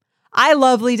Denim. I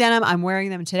love Lee Denim. I'm wearing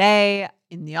them today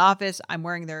in the office. I'm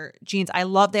wearing their jeans.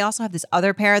 They also have this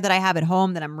other pair that I have at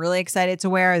home that I'm really excited to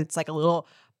wear. It's like a little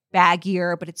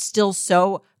baggier, but it's still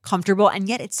so comfortable and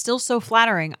yet it's still so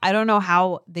flattering. I don't know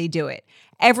how they do it.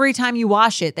 Every time you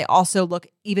wash it, they also look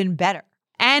even better.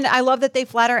 And I love that they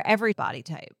flatter every body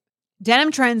type.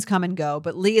 Denim trends come and go,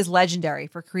 but Lee is legendary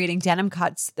for creating denim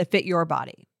cuts that fit your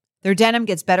body. Their denim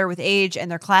gets better with age,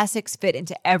 and their classics fit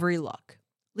into every look.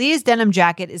 Lee's denim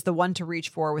jacket is the one to reach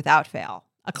for without fail,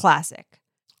 a classic.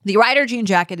 The Rider jean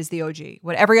jacket is the OG,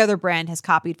 what every other brand has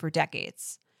copied for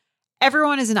decades.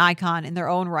 Everyone is an icon in their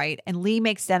own right, and Lee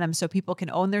makes denim so people can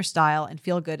own their style and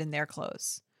feel good in their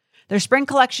clothes. Their spring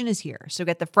collection is here, so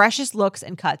get the freshest looks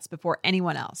and cuts before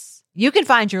anyone else. You can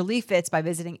find your Lee fits by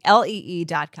visiting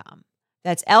lee.com.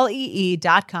 That's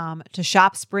lee.com to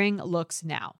shop spring looks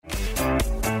now.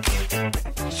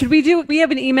 We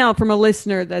have an email from a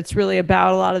listener that's really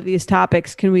about a lot of these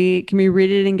topics. Can we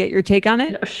read it and get your take on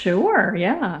it? Sure,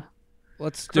 yeah.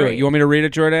 Let's do it. You want me to read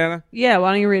it, Jordana? Yeah,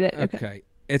 why don't you read it? Okay.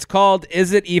 It's called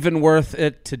 "Is It Even Worth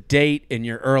It to Date in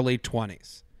Your Early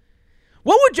 20s?"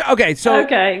 What would you? Okay, so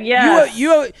yes. you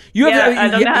have. I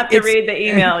don't have to read the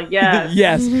email. Yes.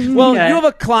 Yes. Well, Okay. you have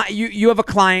a client. You have a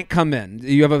client come in.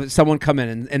 You have someone come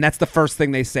in, and that's the first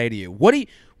thing they say to you. What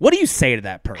do you say to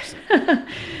that person?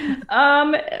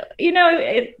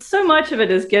 So much of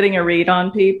it is getting a read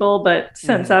on people. But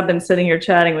since I've been sitting here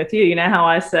chatting with you, you know how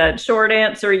I said short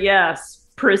answer yes,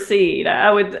 proceed.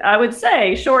 I would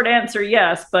say short answer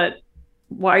yes, but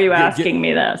why are you asking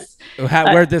me this?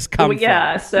 Where'd this come from?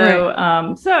 Yeah.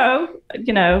 So,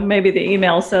 maybe the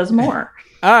email says more.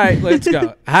 All right, let's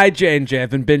go. Hi, J&J. I've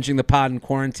been binging the pod in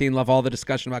quarantine. Love all the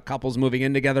discussion about couples moving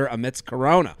in together amidst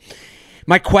Corona.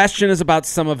 My question is about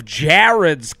some of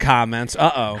Jared's comments.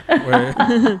 This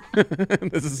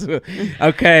is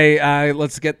okay.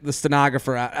 Let's get the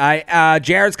stenographer out.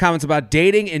 Jared's comments about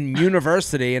dating in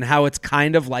university and how it's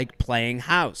kind of like playing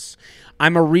house.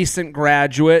 I'm a recent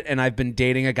graduate, and I've been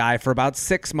dating a guy for about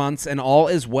 6 months, and all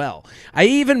is well. I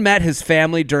even met his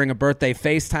family during a birthday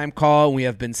FaceTime call, and we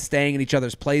have been staying in each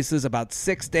other's places about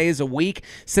 6 days a week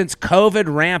since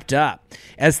COVID ramped up.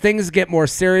 As things get more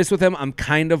serious with him, I'm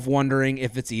kind of wondering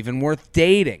if it's even worth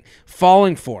dating,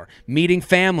 falling for, meeting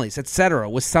families, etc.,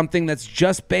 with something that's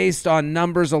just based on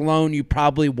numbers alone you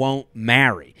probably won't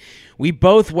marry. We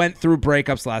both went through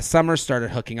breakups last summer,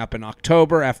 started hooking up in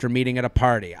October after meeting at a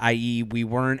party, i.e. we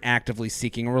weren't actively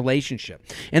seeking a relationship.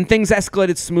 And things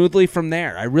escalated smoothly from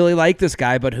there. I really like this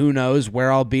guy, but who knows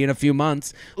where I'll be in a few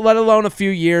months, let alone a few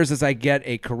years as I get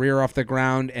a career off the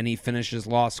ground and he finishes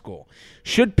law school.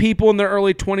 Should people in their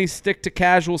early 20s stick to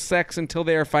casual sex until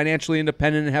they are financially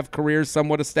independent and have careers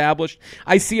somewhat established?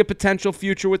 I see a potential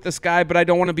future with this guy, but I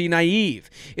don't want to be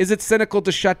naive. Is it cynical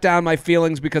to shut down my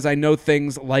feelings because I know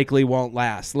things likely won't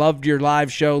last? Loved your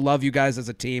live show. Love you guys as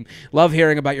a team. Love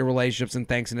hearing about your relationships, and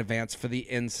thanks in advance for the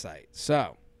insight.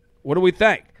 So, what do we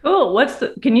think? Cool.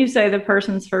 Can you say the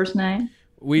person's first name?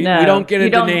 We don't get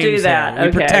into names. You don't do that. Here.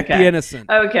 We protect the innocent.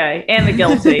 Okay. And the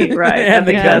guilty, right. And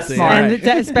the guilty. Right.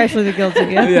 And especially the guilty.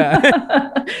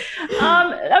 Yeah.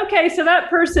 Okay. So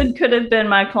that person could have been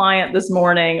my client this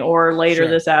morning or later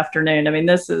this afternoon. I mean,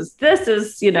 this is,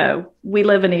 we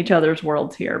live in each other's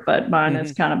worlds here, but mine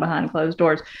is kind of behind closed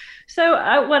doors.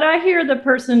 So what I hear the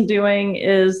person doing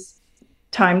is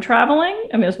time traveling.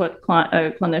 I mean, it's what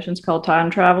clinicians call time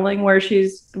traveling, where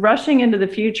she's rushing into the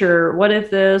future. What if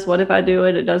this? What if I do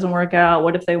it? It doesn't work out.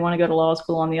 What if they want to go to law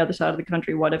school on the other side of the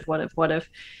country? What if?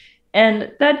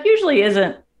 And that usually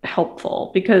isn't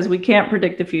helpful because we can't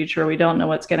predict the future. We don't know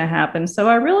what's going to happen. So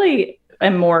I really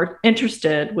am more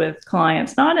interested with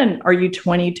clients, not in, are you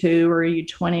 22 or are you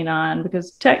 29?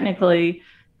 Because technically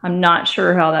I'm not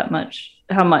sure how much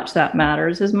that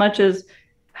matters, as much as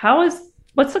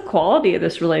what's the quality of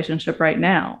this relationship right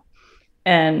now?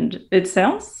 And it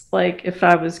sounds like, if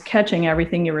I was catching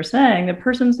everything you were saying, the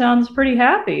person sounds pretty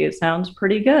happy. It sounds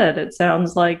pretty good. It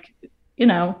sounds like,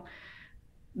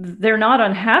 they're not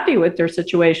unhappy with their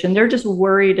situation. They're just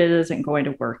worried it isn't going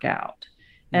to work out.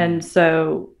 And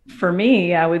so for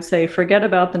me, I would say, forget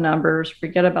about the numbers,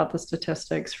 forget about the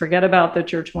statistics, forget about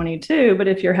that you're 22. But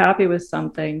if you're happy with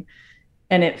something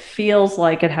and it feels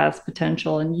like it has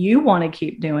potential and you want to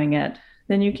keep doing it,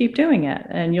 then you keep doing it,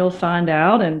 and you'll find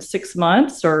out in 6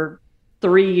 months or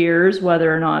 3 years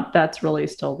whether or not that's really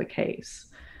still the case.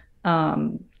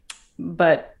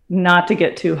 But not to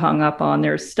get too hung up on,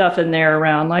 there's stuff in there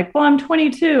around like, well, I'm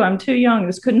 22, I'm too young,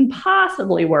 this couldn't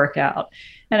possibly work out.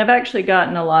 And I've actually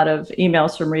gotten a lot of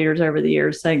emails from readers over the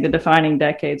years saying the defining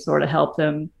decade sort of helped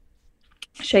them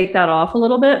shake that off a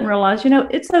little bit and realize,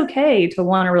 it's okay to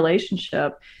want a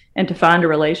relationship and to find a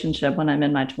relationship when I'm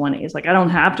in my 20s. Like, I don't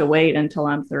have to wait until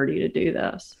I'm 30 to do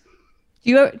this.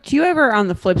 Do you ever, on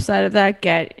the flip side of that,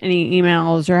 get any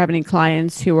emails or have any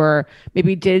clients who are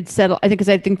maybe did settle? I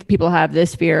think people have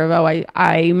this fear of,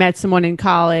 I met someone in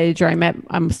college, or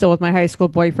I'm still with my high school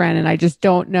boyfriend and I just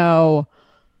don't know.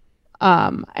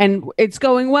 And it's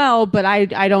going well, but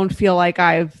I don't feel like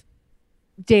I've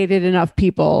dated enough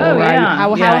people. Oh, right? yeah.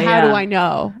 How Yeah. do I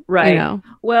know? Right. You know?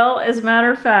 Well, as a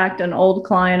matter of fact, an old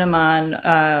client of mine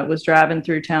was driving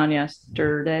through town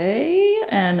yesterday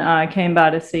and came by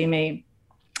to see me.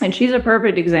 And she's a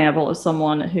perfect example of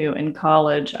someone who in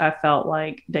college I felt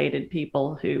like dated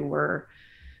people who were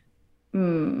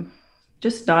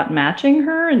just not matching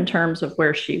her in terms of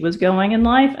where she was going in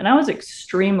life. And I was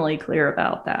extremely clear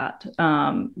about that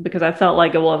because I felt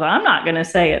like, well, if I'm not going to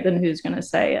say it, then who's going to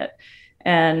say it?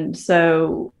 And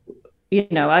so,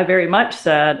 I very much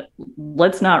said,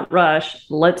 let's not rush,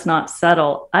 let's not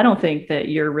settle. I don't think that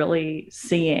you're really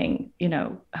seeing,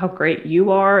 how great you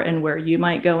are and where you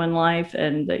might go in life,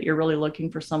 and that you're really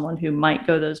looking for someone who might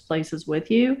go those places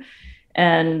with you.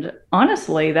 And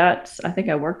honestly, I think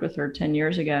I worked with her 10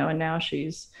 years ago, and now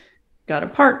she's got a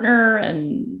partner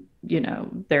and,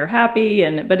 they're happy.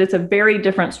 But it's a very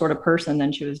different sort of person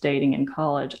than she was dating in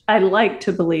college. I like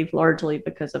to believe largely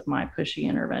because of my pushy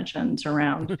interventions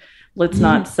around let's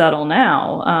not settle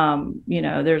now.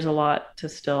 There's a lot to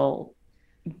still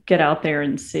get out there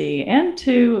and see and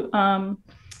to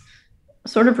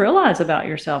sort of realize about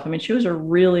yourself. I mean, she was a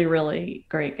really, really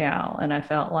great gal, and I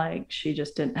felt like she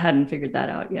just hadn't figured that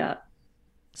out yet.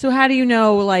 So how do you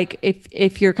know, like,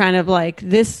 if you're kind of like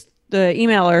this, the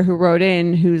emailer who wrote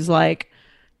in, who's like,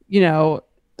 should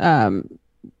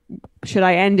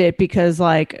I end it because,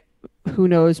 like, who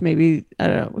knows, maybe, I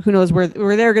don't know, who knows where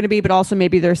they're going to be, but also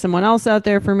maybe there's someone else out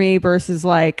there for me, versus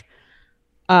like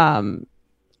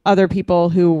other people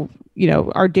who,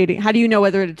 are dating. How do you know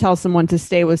whether to tell someone to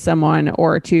stay with someone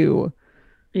or to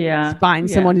find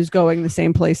someone who's going the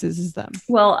same places as them?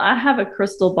 Well, I have a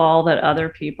crystal ball that other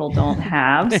people don't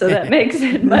have, so that makes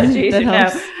it much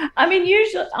easier. I mean,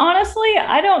 usually, honestly,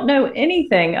 I don't know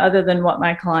anything other than what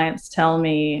my clients tell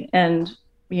me, and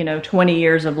 20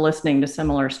 years of listening to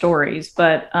similar stories.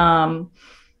 But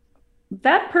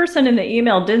that person in the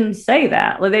email didn't say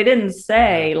that. Like, they didn't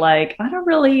say, like, I don't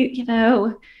really,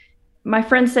 my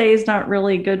friends say he's not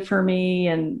really good for me,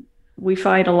 and we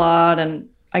fight a lot, and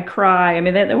I cry. I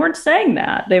mean, they weren't saying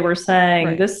that. They were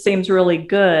saying, This seems really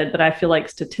good, but I feel like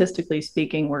statistically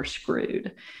speaking, we're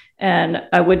screwed. And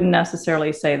I wouldn't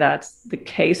necessarily say that's the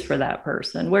case for that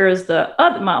person. Whereas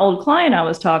my old client I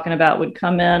was talking about would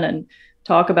come in and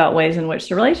talk about ways in which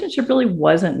the relationship really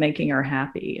wasn't making her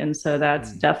happy. And so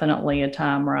that's definitely a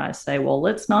time where I say, well,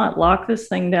 let's not lock this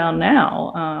thing down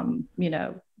now.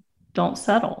 Don't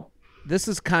settle. This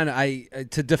is kind of,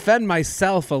 to defend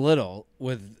myself a little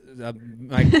with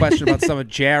my question about some of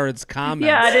Jared's comments.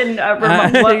 Yeah, I didn't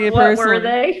what were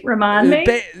they? Remind me.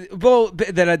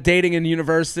 That dating in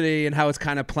university and how it's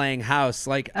kind of playing house.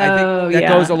 Like, I think that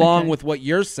goes along with what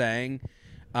you're saying,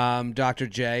 Dr.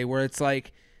 J, where it's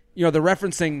like, they're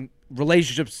referencing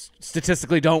relationships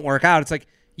statistically don't work out. It's like,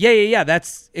 yeah,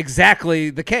 that's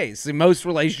exactly the case. Most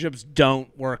relationships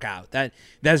don't work out.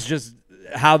 That's just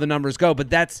how the numbers go. But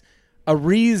that's a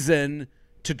reason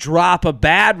to drop a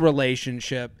bad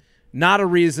relationship, not a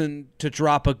reason to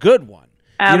drop a good one.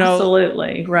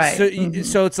 Absolutely. Right.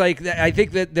 So it's like, I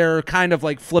think that they're kind of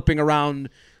like flipping around.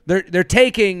 They're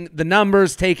taking the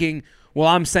numbers, well,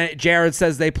 I'm saying Jared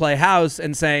says they play house,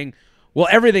 and saying, well,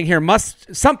 everything here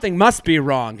something must be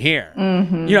wrong here,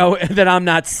 that I'm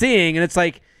not seeing. And it's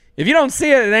like, if you don't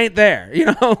see it, it ain't there.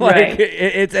 Like,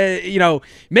 it's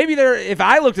maybe if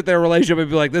I looked at their relationship, it'd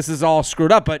be like, this is all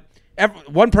screwed up. But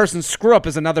one person's screw up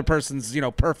is another person's,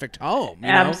 perfect home.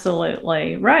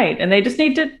 Absolutely. Right. And they just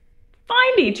need to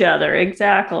find each other.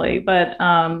 Exactly. But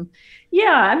I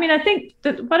mean, I think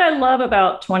that what I love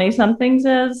about 20-somethings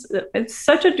is it's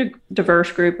such a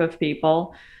diverse group of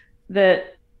people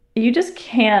that you just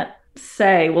can't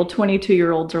say, well,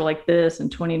 22-year-olds are like this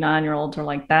and 29-year-olds are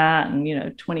like that. And,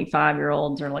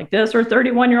 25-year-olds are like this, or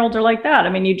 31-year-olds are like that. I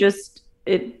mean,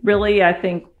 it really, I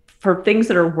think, for things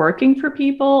that are working for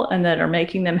people and that are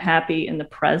making them happy in the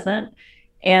present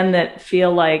and that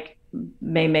feel like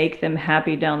may make them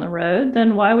happy down the road,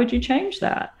 then why would you change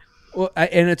that? Well,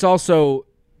 and it's also,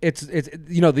 it's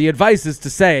the advice is to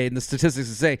say, and the statistics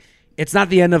to say, it's not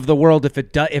the end of the world if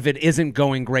it isn't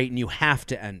going great and you have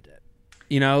to end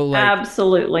it.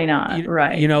 Absolutely not.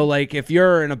 Right. Like, if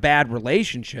you're in a bad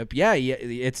relationship,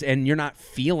 and you're not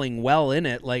feeling well in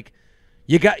it, like,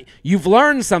 you've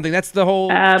learned something. That's the whole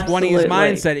 20s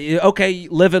mindset. Okay,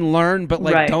 live and learn, but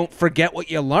don't forget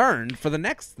what you learned for the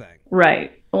next thing.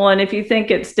 Right. Well, and if you think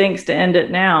it stinks to end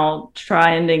it now,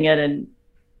 try ending it in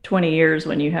 20 years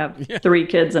when you have 3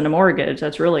 kids and a mortgage.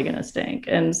 That's really going to stink.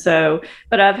 And so,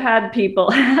 but I've had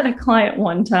I had a client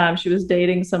one time, she was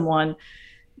dating someone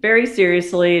very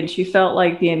seriously, and she felt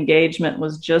like the engagement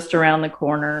was just around the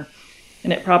corner.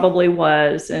 And it probably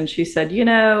was. And she said, you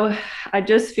know, I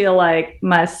just feel like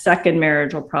my second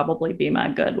marriage will probably be my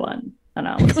good one. And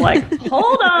I was like,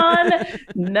 hold on.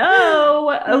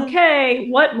 No. Okay.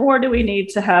 What more do we need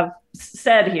to have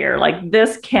said here? Like,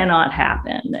 this cannot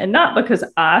happen. And not because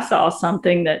I saw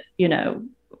something that, you know,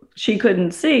 she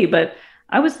couldn't see, but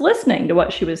I was listening to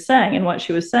what she was saying. And what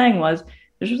she was saying was,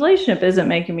 this relationship isn't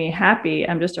making me happy.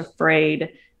 I'm just afraid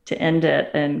to end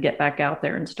it and get back out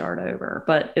there and start over.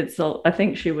 But I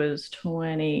think she was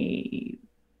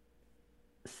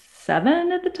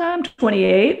 27 at the time,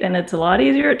 28. And it's a lot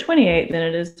easier at 28 than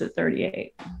it is at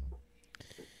 38.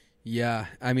 Yeah.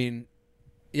 I mean,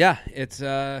 yeah, it's,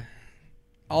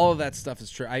 all of that stuff is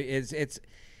true.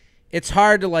 It's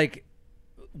hard to like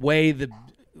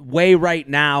weigh right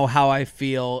now how I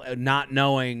feel, not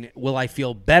knowing will I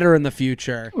feel better in the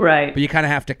future, right? But you kind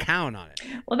of have to count on it.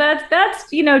 Well,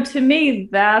 that's you know, to me,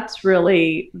 that's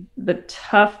really the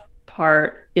tough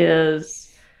part.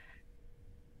 Is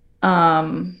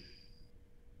a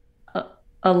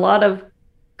lot of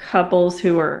couples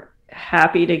who are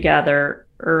happy together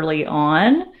early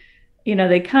on, you know,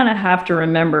 they kind of have to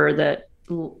remember that,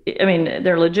 I mean,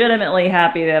 they're legitimately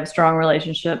happy, they have strong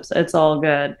relationships, it's all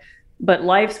good. But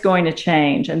life's going to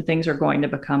change and things are going to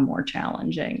become more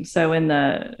challenging. So in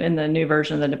the new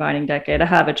version of The Dividing Decade, I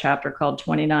have a chapter called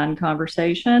 29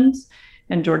 Conversations.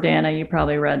 And Jordana, you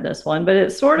probably read this one, but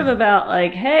it's sort of about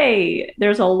like, hey,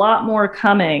 there's a lot more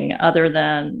coming other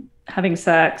than having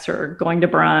sex or going to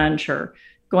brunch or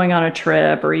going on a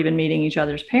trip or even meeting each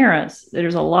other's parents.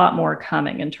 There's a lot more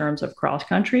coming in terms of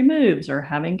cross-country moves or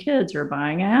having kids or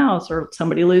buying a house or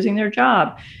somebody losing their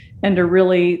job. And to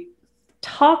really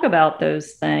talk about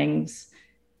those things,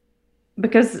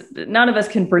 because none of us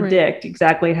can predict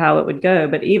exactly how it would go,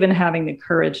 but even having the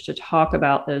courage to talk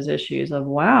about those issues of,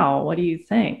 wow, what do you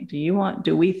think?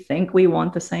 Do we think we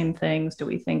want the same things? Do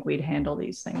we think we'd handle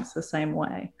these things the same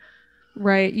way?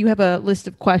 Right. You have a list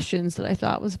of questions that I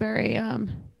thought was very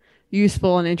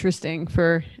useful and interesting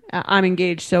for I'm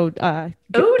engaged. So going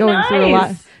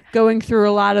through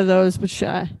a lot of those, which he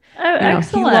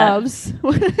loves.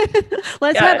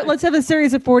 let's have a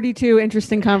series of 42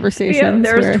 interesting conversations. Yeah,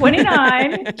 there's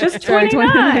 29, just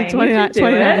 29.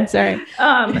 29, sorry.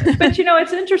 But you know,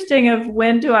 it's interesting of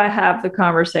when do I have the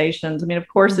conversations? I mean, of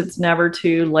course, it's never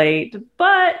too late,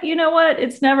 but you know what?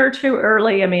 It's never too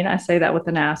early. I mean, I say that with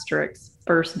an asterisk.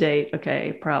 First date,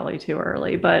 okay, probably too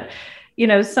early. But you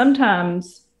know,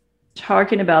 sometimes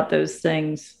talking about those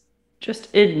things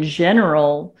just in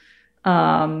general,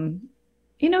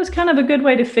 you know, it's kind of a good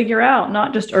way to figure out,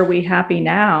 not just are we happy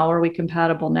now, are we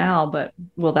compatible now, but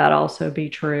will that also be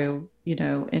true, you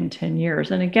know, in 10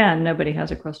 years? And again, nobody has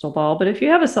a crystal ball, but if you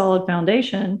have a solid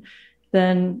foundation,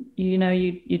 then, you know,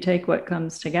 you take what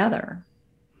comes together.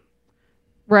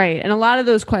 Right. And a lot of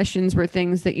those questions were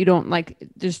things that you don't like,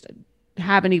 just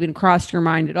haven't even crossed your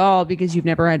mind at all because you've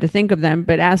never had to think of them.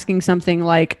 But asking something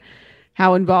like,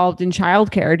 how involved in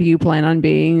childcare do you plan on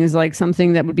being, is like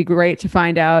something that would be great to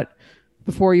find out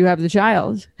before you have the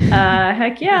child.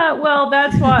 Heck yeah. Well,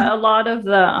 that's why a lot of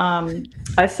the,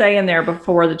 I say in there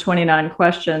before the 29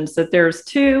 questions that there's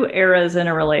 2 eras in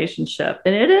a relationship,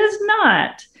 and it is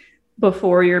not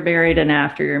before you're married and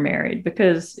after you're married,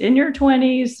 because in your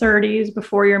 20s, 30s,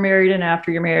 before you're married and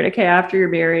after you're married, okay, after you're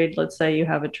married, let's say you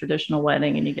have a traditional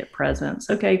wedding and you get presents.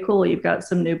 Okay, cool. You've got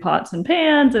some new pots and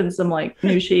pans and some like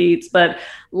new sheets, but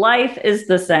life is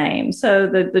the same. So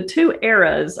the 2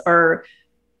 eras are,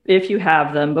 if you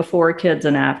have them, before kids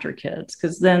and after kids,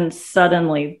 because then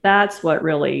suddenly that's what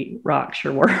really rocks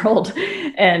your world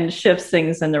and shifts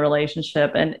things in the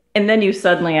relationship. And then you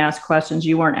suddenly ask questions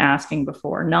you weren't asking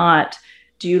before. Not,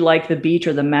 do you like the beach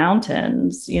or the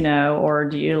mountains, you know, or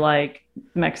do you like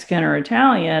Mexican or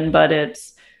Italian? But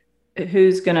it's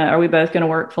are we both going to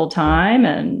work full time?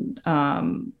 And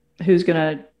who's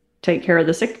going to take care of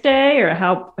the sick day? Or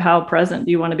how present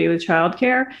do you want to be with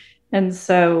childcare? And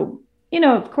so, you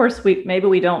know, of course, maybe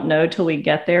we don't know till we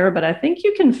get there, but I think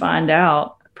you can find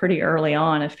out pretty early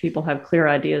on if people have clear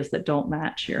ideas that don't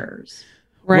match yours.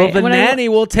 Right. Well, the nanny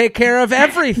will take care of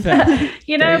everything.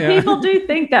 You know, people do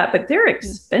think that, but they're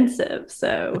expensive.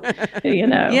 So, you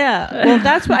know. Yeah. Well,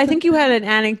 that's what I think you had an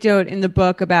anecdote in the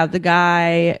book about the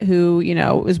guy who, you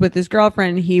know, was with his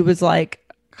girlfriend. He was like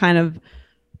kind of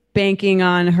banking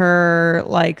on her,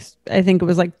 like, I think it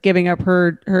was like giving up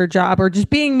her job or just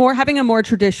having a more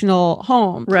traditional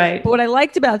home. Right. But what I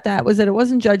liked about that was that it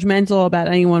wasn't judgmental about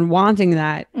anyone wanting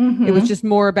that. Mm-hmm. It was just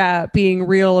more about being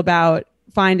real about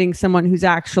finding someone who's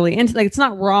actually into, like, it's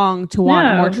not wrong to want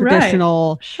a more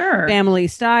traditional family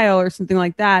style or something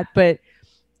like that, but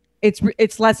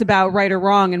it's less about right or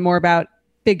wrong and more about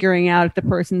figuring out if the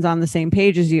person's on the same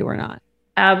page as you or not.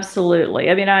 Absolutely.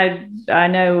 I mean, I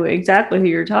know exactly who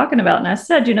you're talking about. And I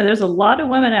said, there's a lot of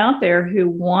women out there who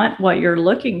want what you're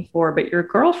looking for, but your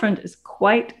girlfriend is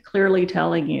quite clearly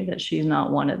telling you that she's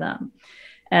not one of them.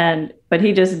 But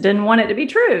he just didn't want it to be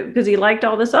true because he liked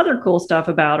all this other cool stuff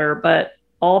about her. But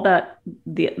all that,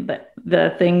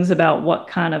 the things about what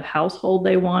kind of household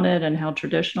they wanted and how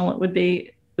traditional it would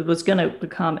be, it was going to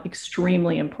become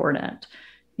extremely important,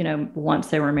 once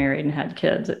they were married and had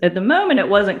kids. At the moment, it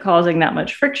wasn't causing that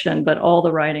much friction, but all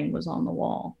the writing was on the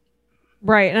wall.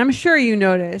 Right. And I'm sure you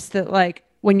noticed that, like,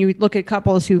 when you look at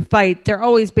couples who fight, they're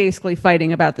always basically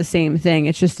fighting about the same thing.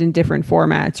 It's just in different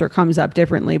formats or comes up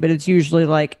differently, but it's usually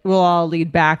like will all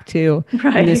lead back to,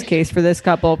 in this case for this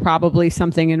couple, probably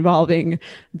something involving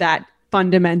that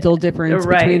fundamental difference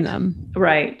between them.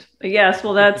 Right. Yes.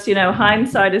 Well, that's,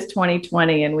 hindsight is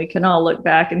 20/20, and we can all look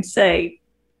back and say,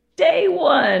 day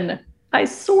one, I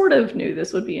sort of knew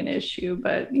this would be an issue,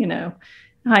 but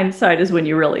hindsight is when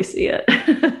you really see it.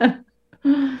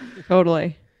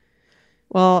 Totally.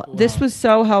 Well, This was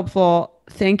so helpful.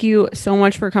 Thank you so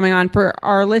much for coming on. For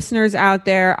our listeners out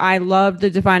there, I love the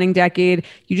Defining Decade.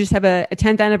 You just have a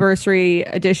 10th anniversary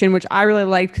edition, which I really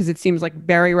liked because it seems like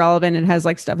very relevant. It has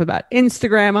like stuff about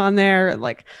Instagram on there,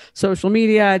 like social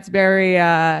media. It's very,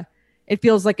 it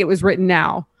feels like it was written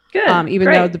now. Good. Even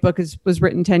though the book was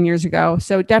written 10 years ago.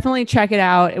 So definitely check it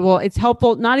out. It's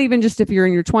helpful, not even just if you're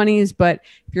in your 20s, but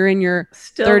if you're in your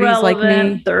still 30s relevant, like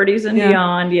me. 30s and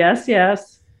beyond. Yes,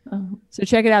 yes. So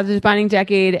check it out, The Defining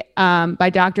Decade by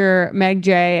Dr. Meg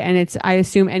Jay. And it's, I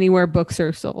assume, anywhere books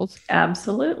are sold.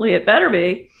 Absolutely. It better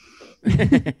be.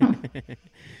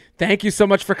 Thank you so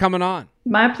much for coming on.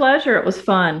 My pleasure. It was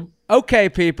fun. Okay,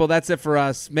 people, that's it for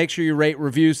us. Make sure you rate,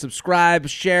 review, subscribe,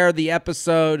 share the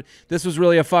episode. This was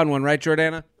really a fun one, right,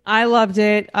 Jordana? I loved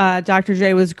it. Dr.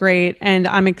 J was great, and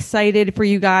I'm excited for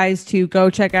you guys to go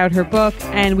check out her book,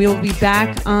 and we will be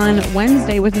back on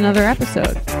Wednesday with another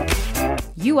episode.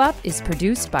 You Up is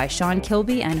produced by Sean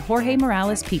Kilby and Jorge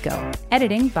Morales Pico.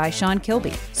 Editing by Sean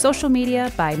Kilby. Social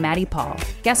media by Maddie Paul.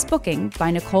 Guest booking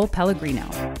by Nicole Pellegrino.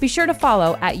 Be sure to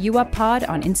follow at YouUpPod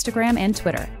on Instagram and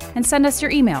Twitter. And send us your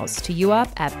emails to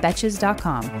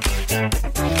youup@betches.com.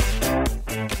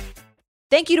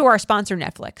 Thank you to our sponsor,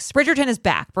 Netflix. Bridgerton is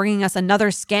back, bringing us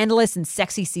another scandalous and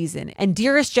sexy season. And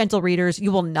dearest gentle readers,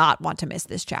 you will not want to miss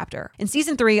this chapter. In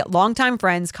season 3, longtime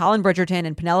friends Colin Bridgerton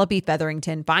and Penelope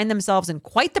Featherington find themselves in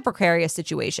quite the precarious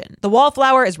situation. The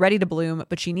wallflower is ready to bloom,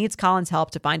 but she needs Colin's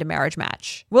help to find a marriage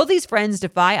match. Will these friends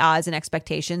defy odds and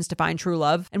expectations to find true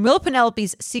love? And will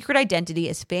Penelope's secret identity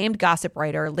as famed gossip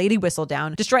writer Lady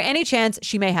Whistledown destroy any chance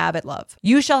she may have at love?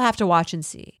 You shall have to watch and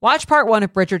see. Watch part 1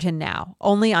 of Bridgerton now,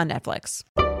 only on Netflix.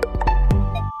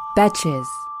 Betches.